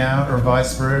in-breath than the out, or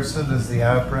vice versa? Does the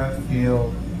out-breath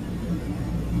feel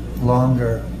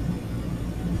longer?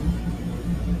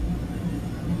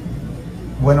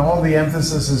 When all the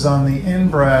emphasis is on the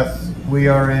in-breath, we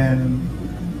are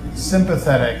in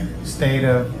sympathetic state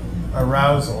of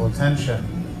arousal, attention,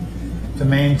 to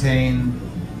maintain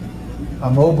a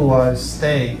mobilized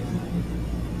state.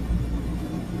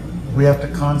 We have to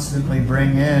constantly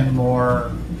bring in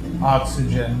more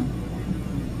oxygen.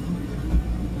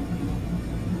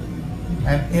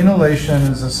 And inhalation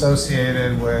is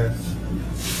associated with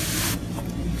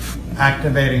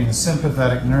activating the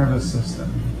sympathetic nervous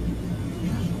system.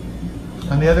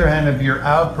 On the other hand, if your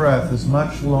out-breath is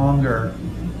much longer,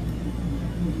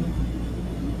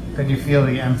 that you feel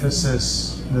the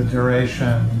emphasis, the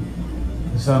duration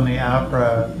is on the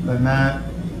out-breath, then that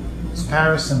is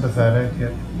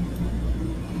parasympathetic.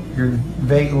 Your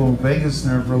vagus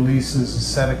nerve releases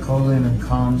acetylcholine and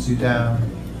calms you down.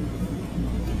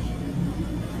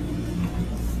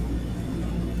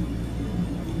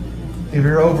 If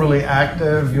you're overly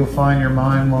active, you'll find your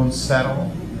mind won't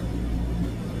settle.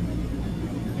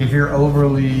 If you're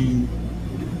overly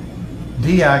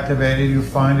deactivated, you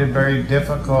find it very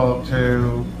difficult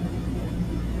to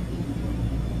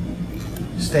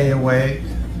stay awake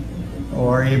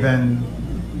or even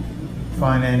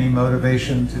find any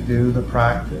motivation to do the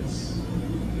practice.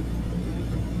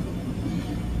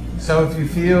 So if you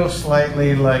feel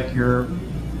slightly like your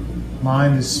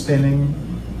mind is spinning,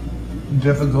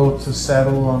 difficult to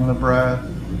settle on the breath,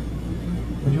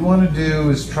 what you want to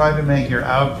do is try to make your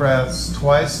out breaths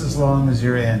twice as long as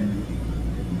your in.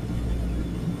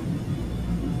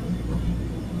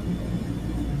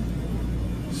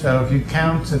 So if you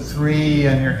count to 3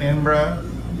 on your in breath,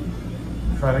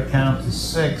 try to count to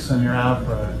 6 on your out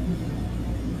breath.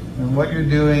 And what you're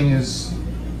doing is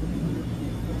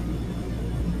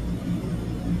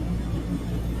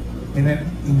in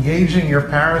engaging your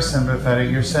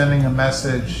parasympathetic, you're sending a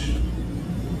message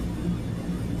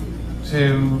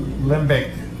to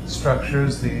limbic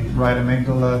structures, the right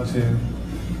amygdala, to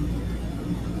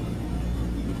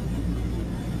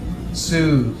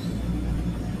soothe,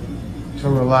 to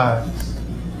relax.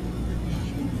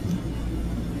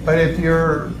 But if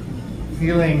you're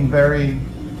feeling very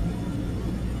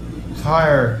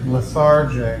tired,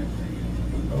 lethargic,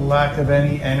 a lack of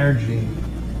any energy,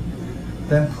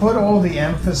 then put all the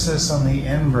emphasis on the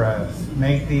in-breath.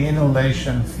 Make the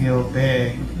inhalation feel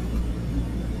big.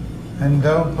 And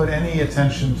don't put any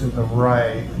attention to the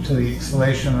right, to the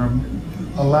exhalation,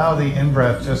 or allow the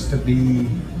in-breath just to be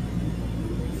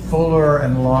fuller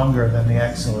and longer than the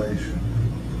exhalation.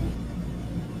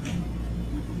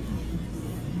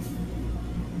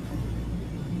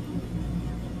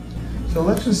 So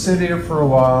let's just sit here for a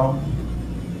while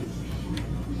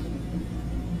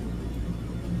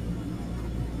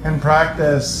and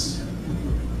practice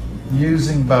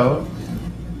using both.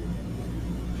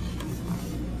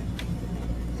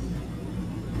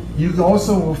 You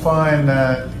also will find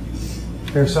that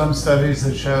there are some studies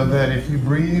that show that if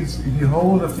you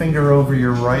hold a finger over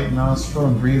your right nostril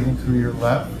and breathe in through your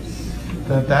left,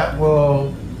 that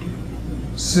will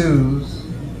soothe.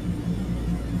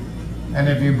 And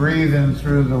if you breathe in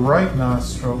through the right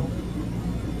nostril,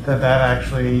 that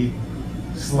actually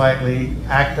slightly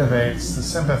activates the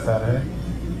sympathetic.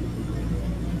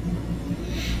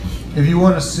 If you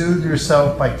want to soothe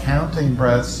yourself by counting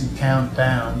breaths, you count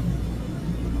down.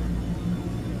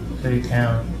 So you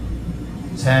count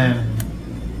 10,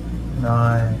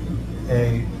 9,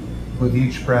 8 with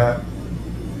each breath.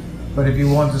 But if you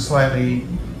want to slightly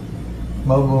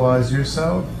mobilize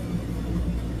yourself,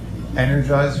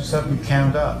 energize yourself, you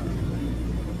count up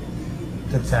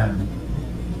to 10.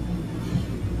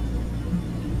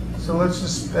 So let's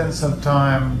just spend some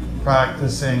time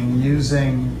practicing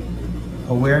using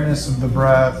awareness of the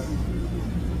breath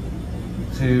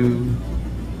to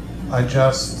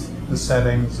adjust the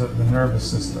settings of the nervous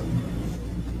system.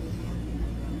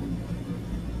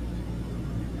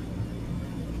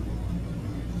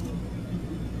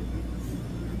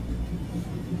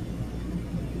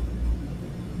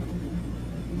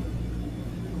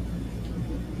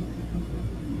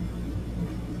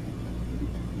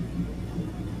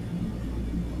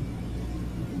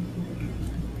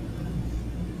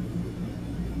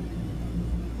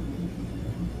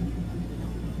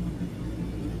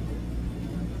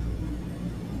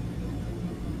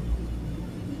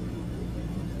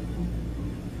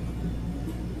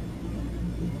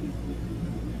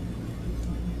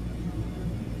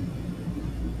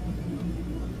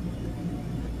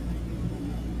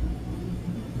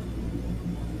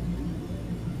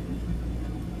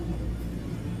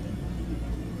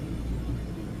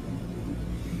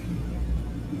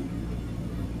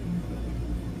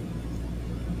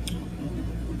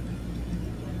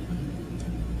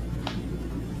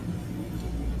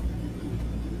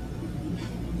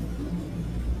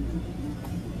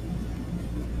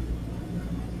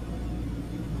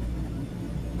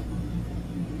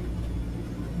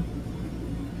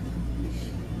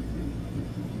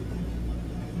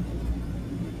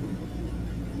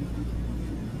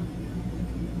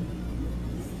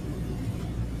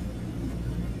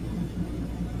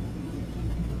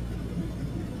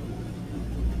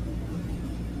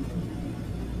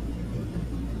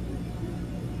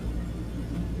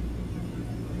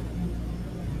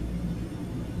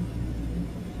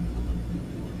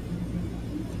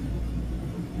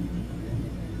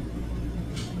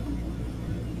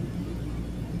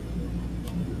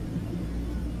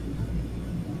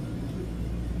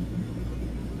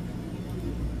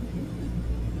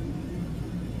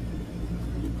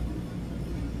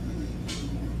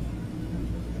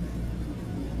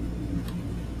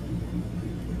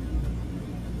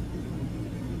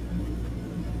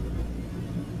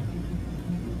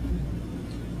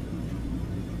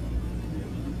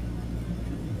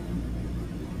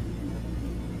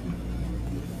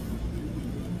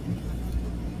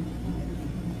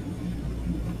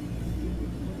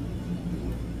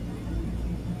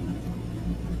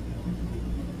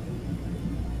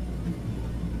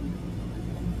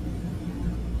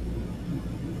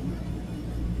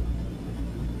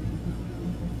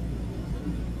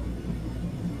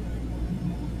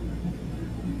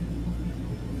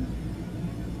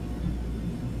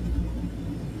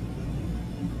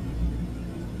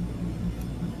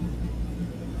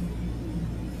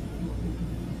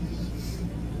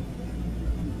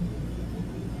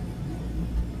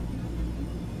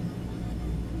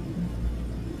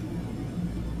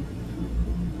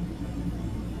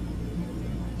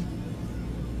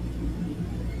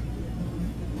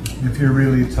 If you're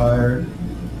really tired,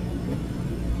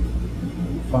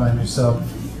 find yourself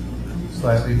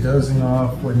slightly dozing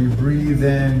off. When you breathe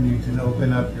in, you can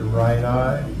open up your right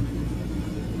eye,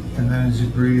 and then as you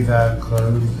breathe out,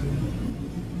 close.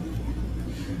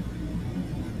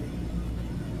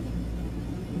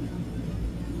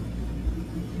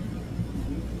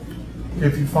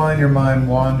 If you find your mind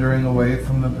wandering away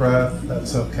from the breath,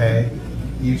 that's okay.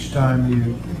 Each time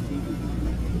you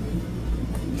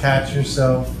catch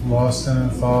yourself lost in a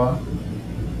thought,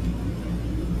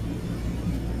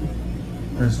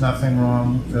 there's nothing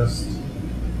wrong. Just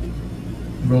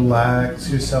relax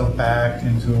yourself back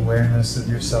into awareness of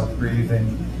yourself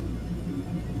breathing.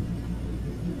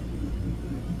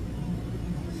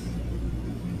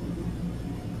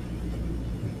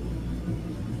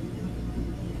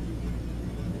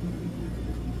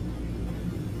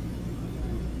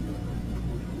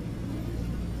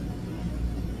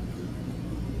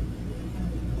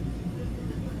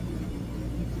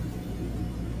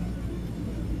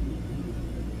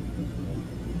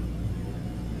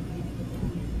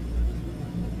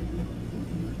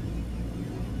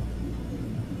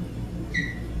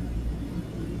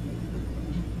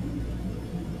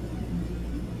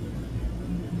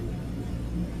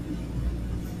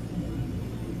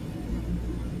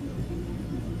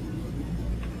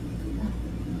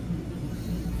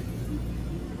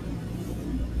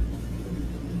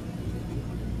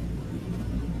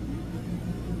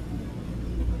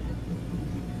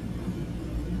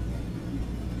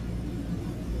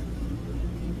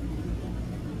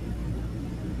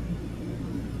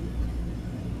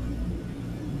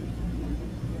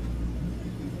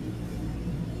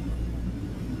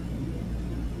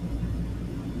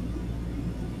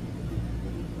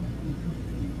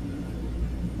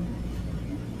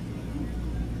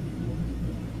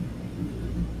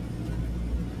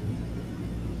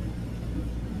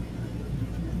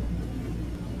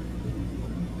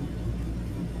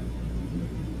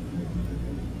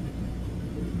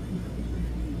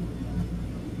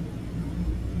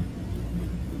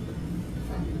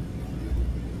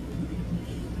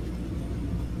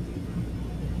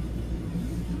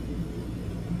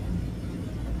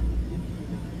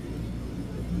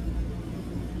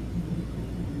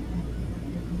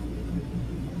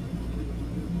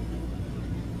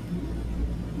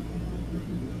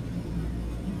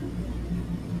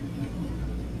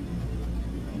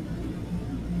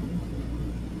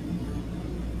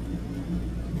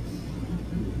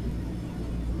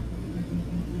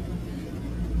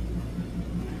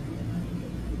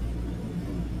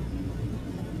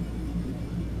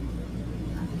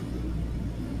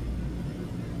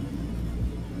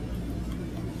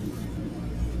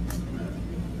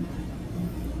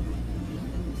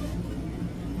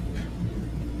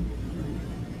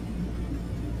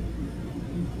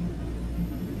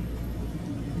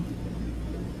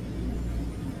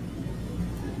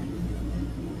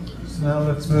 So now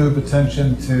let's move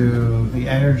attention to the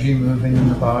energy moving in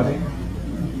the body.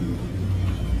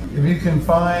 If you can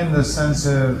find the sense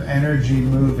of energy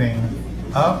moving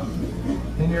up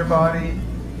in your body,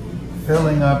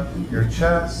 filling up your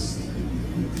chest,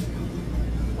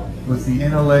 with the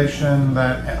inhalation,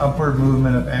 that upward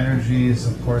movement of energy is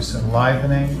of course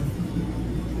enlivening.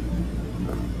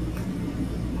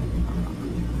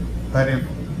 But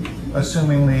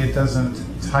assumingly it doesn't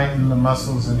tighten the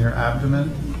muscles in your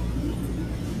abdomen,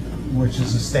 which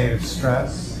is a state of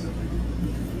stress.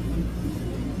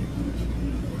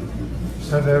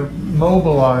 So to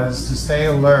mobilize, to stay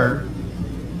alert,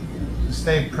 to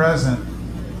stay present,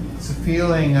 it's a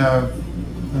feeling of,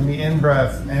 in the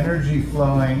in-breath, energy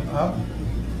flowing up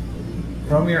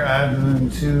from your abdomen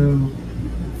to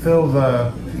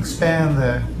expand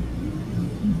the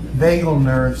vagal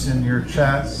nerves in your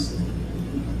chest.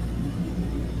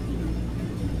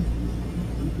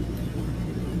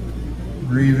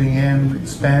 Breathing in,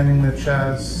 expanding the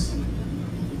chest,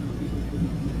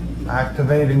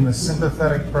 activating the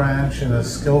sympathetic branch in a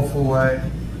skillful way.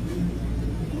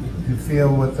 You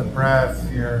feel with the breath,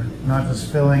 you're not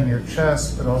just filling your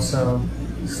chest, but also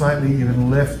slightly even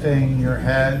lifting your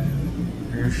head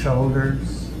or your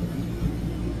shoulders.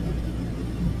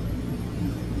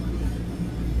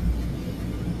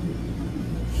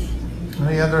 On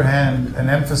the other hand, an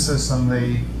emphasis on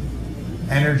the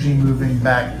energy moving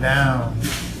back down,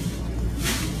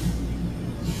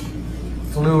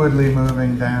 fluidly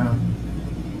moving down,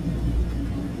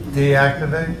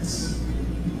 deactivates.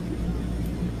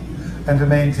 And to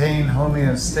maintain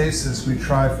homeostasis, we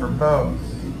try for both.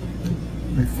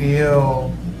 We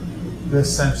feel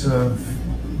this sense of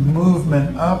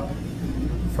movement up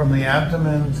from the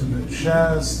abdomen to the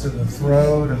chest, to the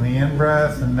throat, and the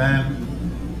in-breath, and then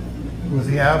with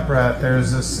the out-breath,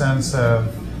 there's this sense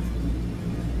of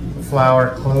the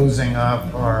flower closing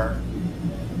up, our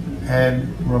head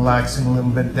relaxing a little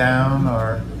bit down,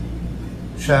 our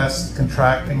chest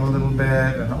contracting a little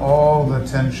bit, and all the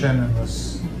tension in the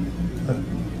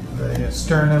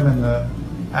sternum and the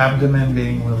abdomen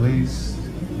being released.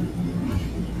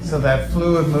 So that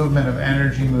fluid movement of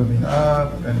energy moving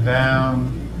up and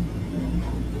down.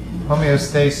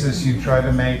 Homeostasis, you try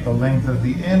to make the length of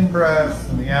the in-breath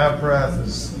and the out-breath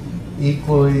is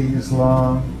equally as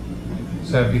long.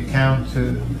 So if you count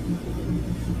to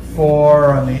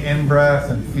 4 on the in-breath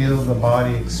and feel the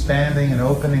body expanding and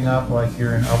opening up like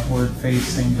you're an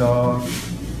upward-facing dog,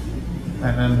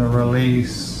 and then the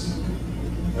release,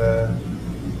 the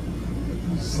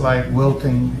slight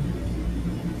wilting,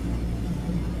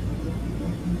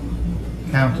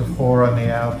 count to 4 on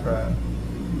the out-breath.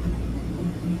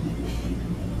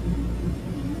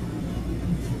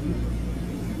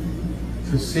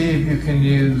 To see if you can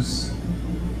use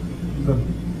the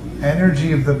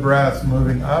energy of the breath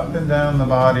moving up and down the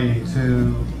body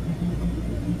to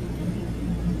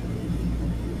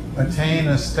attain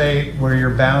a state where you're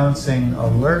balancing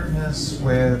alertness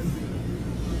with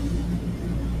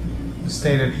a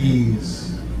state of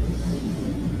ease.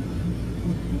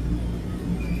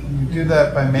 You do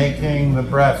that by making the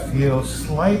breath feel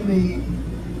slightly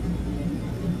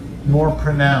more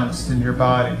pronounced in your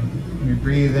body. You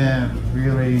breathe in,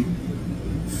 really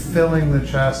filling the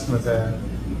chest with it.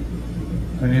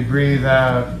 When you breathe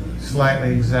out,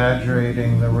 slightly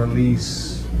exaggerating the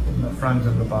release in the front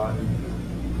of the body.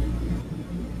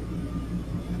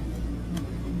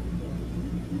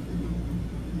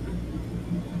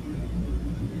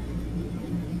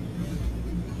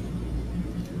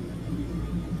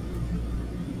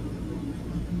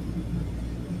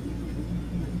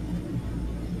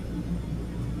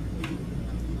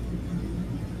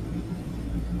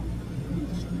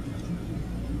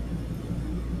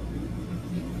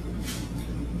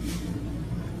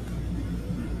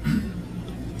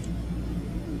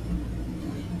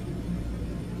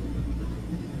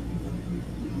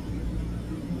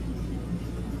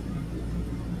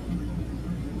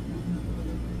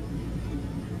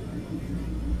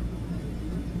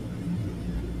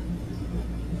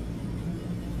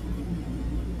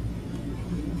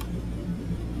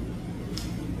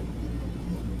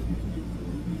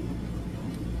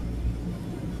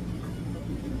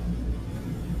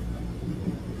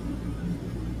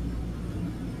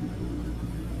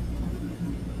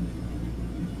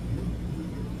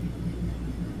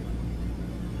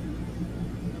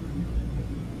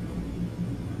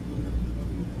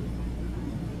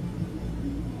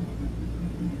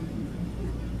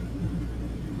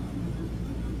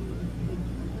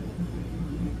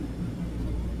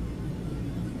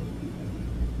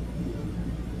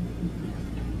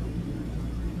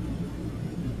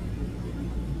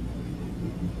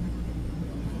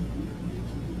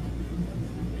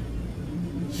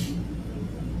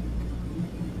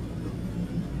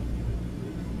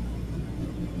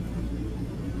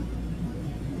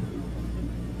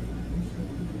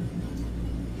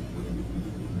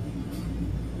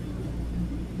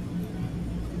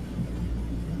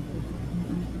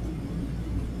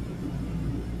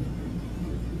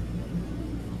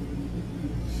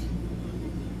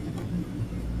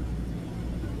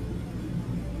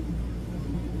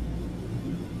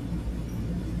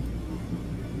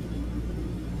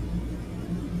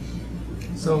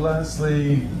 So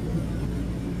lastly,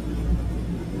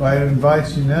 what I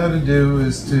invite you now to do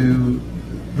is to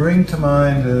bring to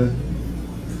mind a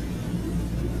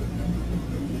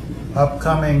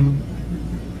upcoming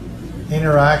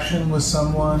interaction with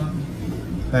someone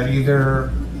that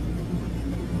either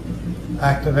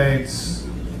activates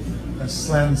a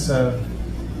sense of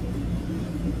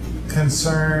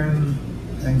concern,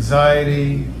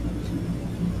 anxiety,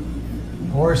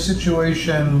 or a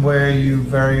situation where you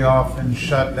very often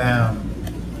shut down,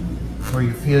 where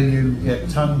you feel you get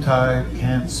tongue-tied,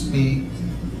 can't speak,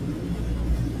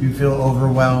 you feel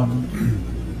overwhelmed.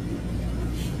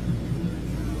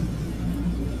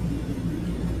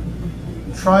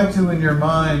 Try to, in your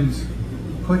mind,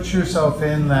 put yourself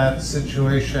in that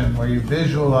situation where you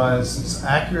visualize as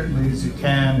accurately as you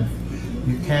can, if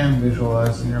you can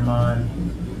visualize in your mind,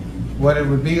 what it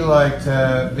would be like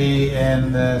to be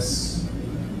in this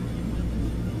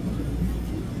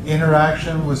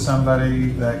interaction with somebody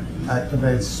that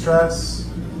activates stress,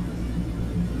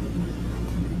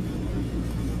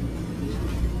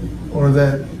 or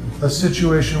that a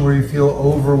situation where you feel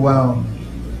overwhelmed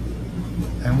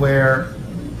and where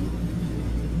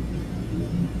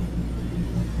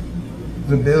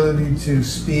the ability to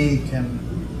speak and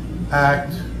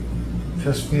act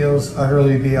just feels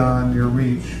utterly beyond your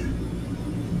reach.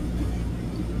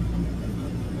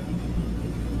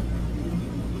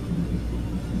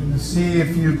 And see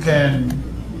if you can,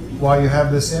 while you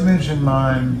have this image in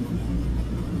mind,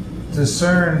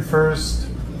 discern first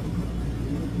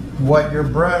what your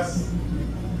breath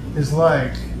is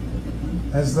like.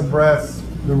 As the breath,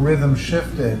 the rhythm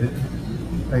shifted,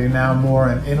 are you now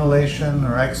more in inhalation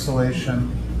or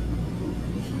exhalation?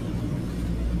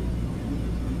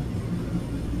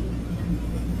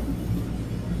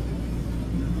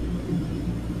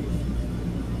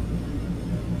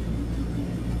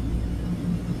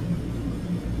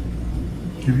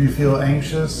 If you feel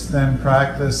anxious, then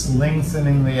practice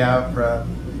lengthening the out breath.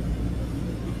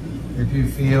 If you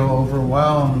feel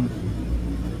overwhelmed,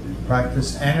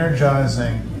 practice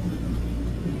energizing,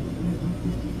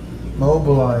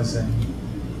 mobilizing.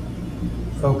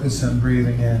 Focus on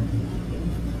breathing in.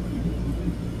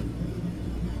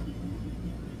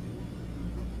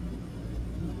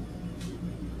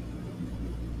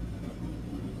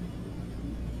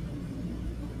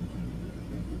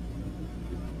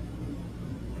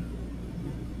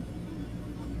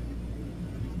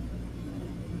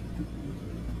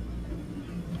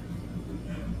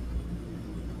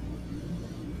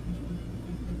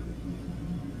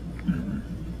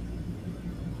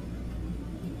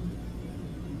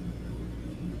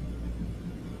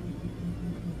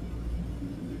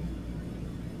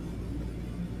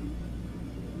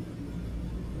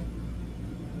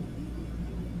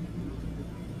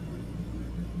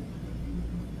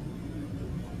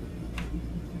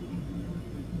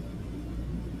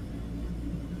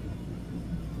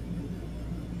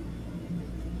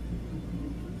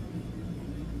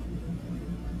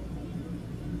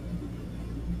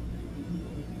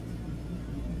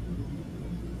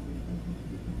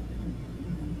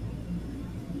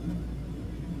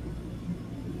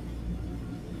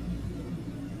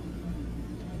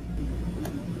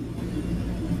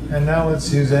 And now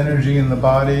let's use energy in the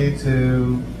body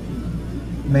to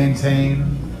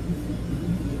maintain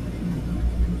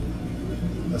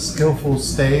a skillful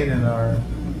state in our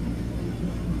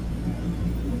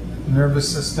nervous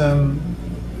system.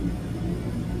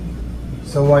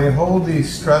 So while you hold the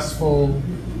stressful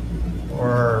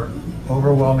or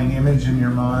overwhelming image in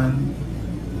your mind,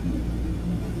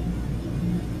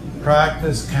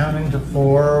 practice counting to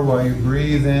 4 while you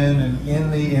breathe in, and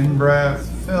in the in-breath,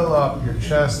 fill up your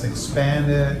chest, expand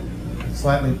it,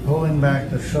 slightly pulling back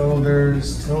the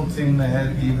shoulders, tilting the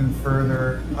head even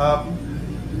further up.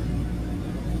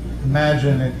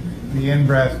 Imagine it, the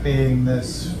in-breath being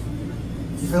this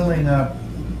filling up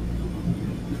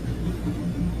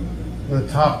the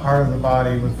top part of the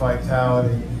body with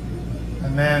vitality.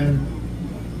 And then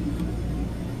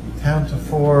count to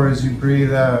 4 as you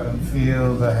breathe out and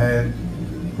feel the head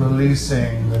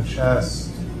releasing the chest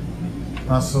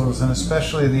muscles, and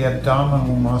especially the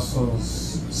abdominal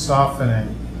muscles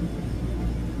softening.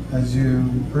 As you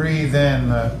breathe in,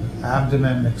 the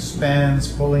abdomen expands,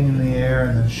 pulling in the air,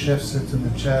 and then shifts it to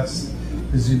the chest.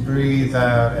 As you breathe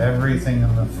out, everything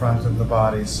in the front of the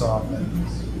body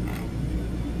softens.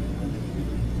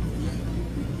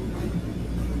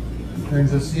 And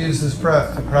just use this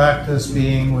breath to practice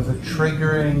being with a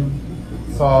triggering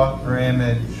thought or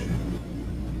image.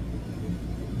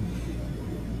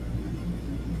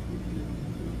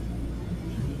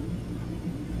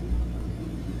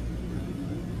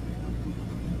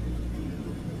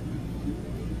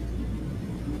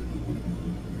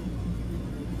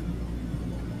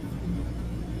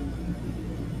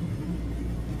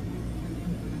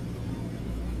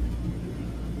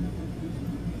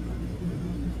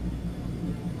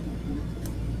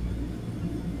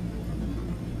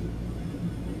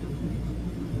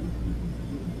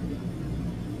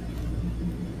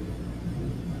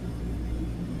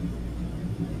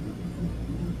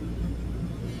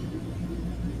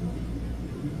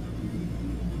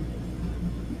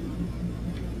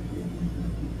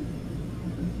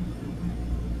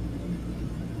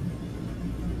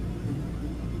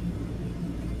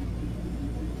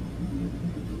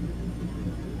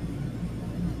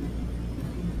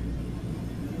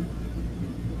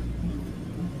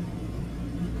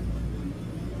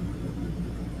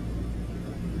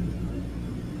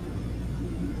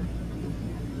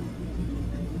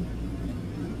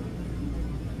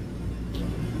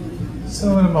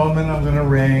 So in a moment I'm going to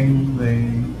ring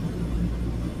the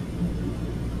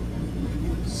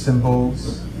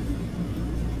cymbals,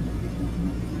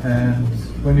 and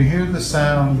when you hear the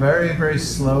sound, very, very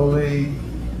slowly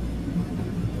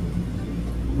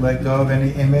let go of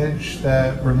any image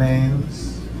that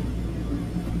remains.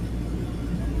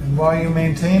 And while you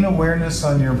maintain awareness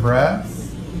on your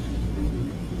breath,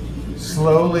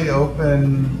 slowly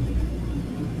open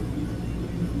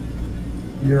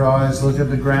your eyes, look at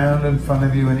the ground in front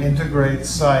of you, and integrate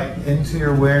sight into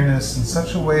your awareness in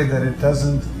such a way that it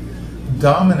doesn't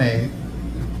dominate,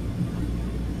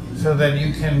 so that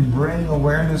you can bring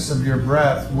awareness of your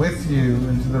breath with you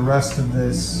into the rest of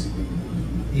this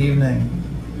evening.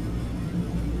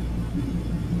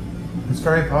 It's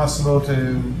very possible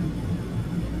to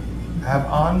have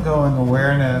ongoing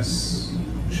awareness,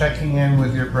 checking in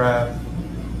with your breath,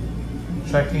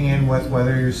 checking in with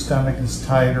whether your stomach is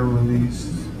tight or released,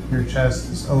 your chest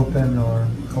is open or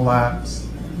collapsed.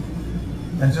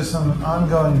 And just on an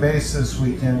ongoing basis,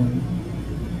 we can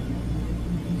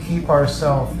keep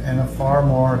ourselves in a far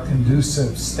more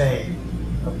conducive state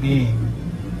of being.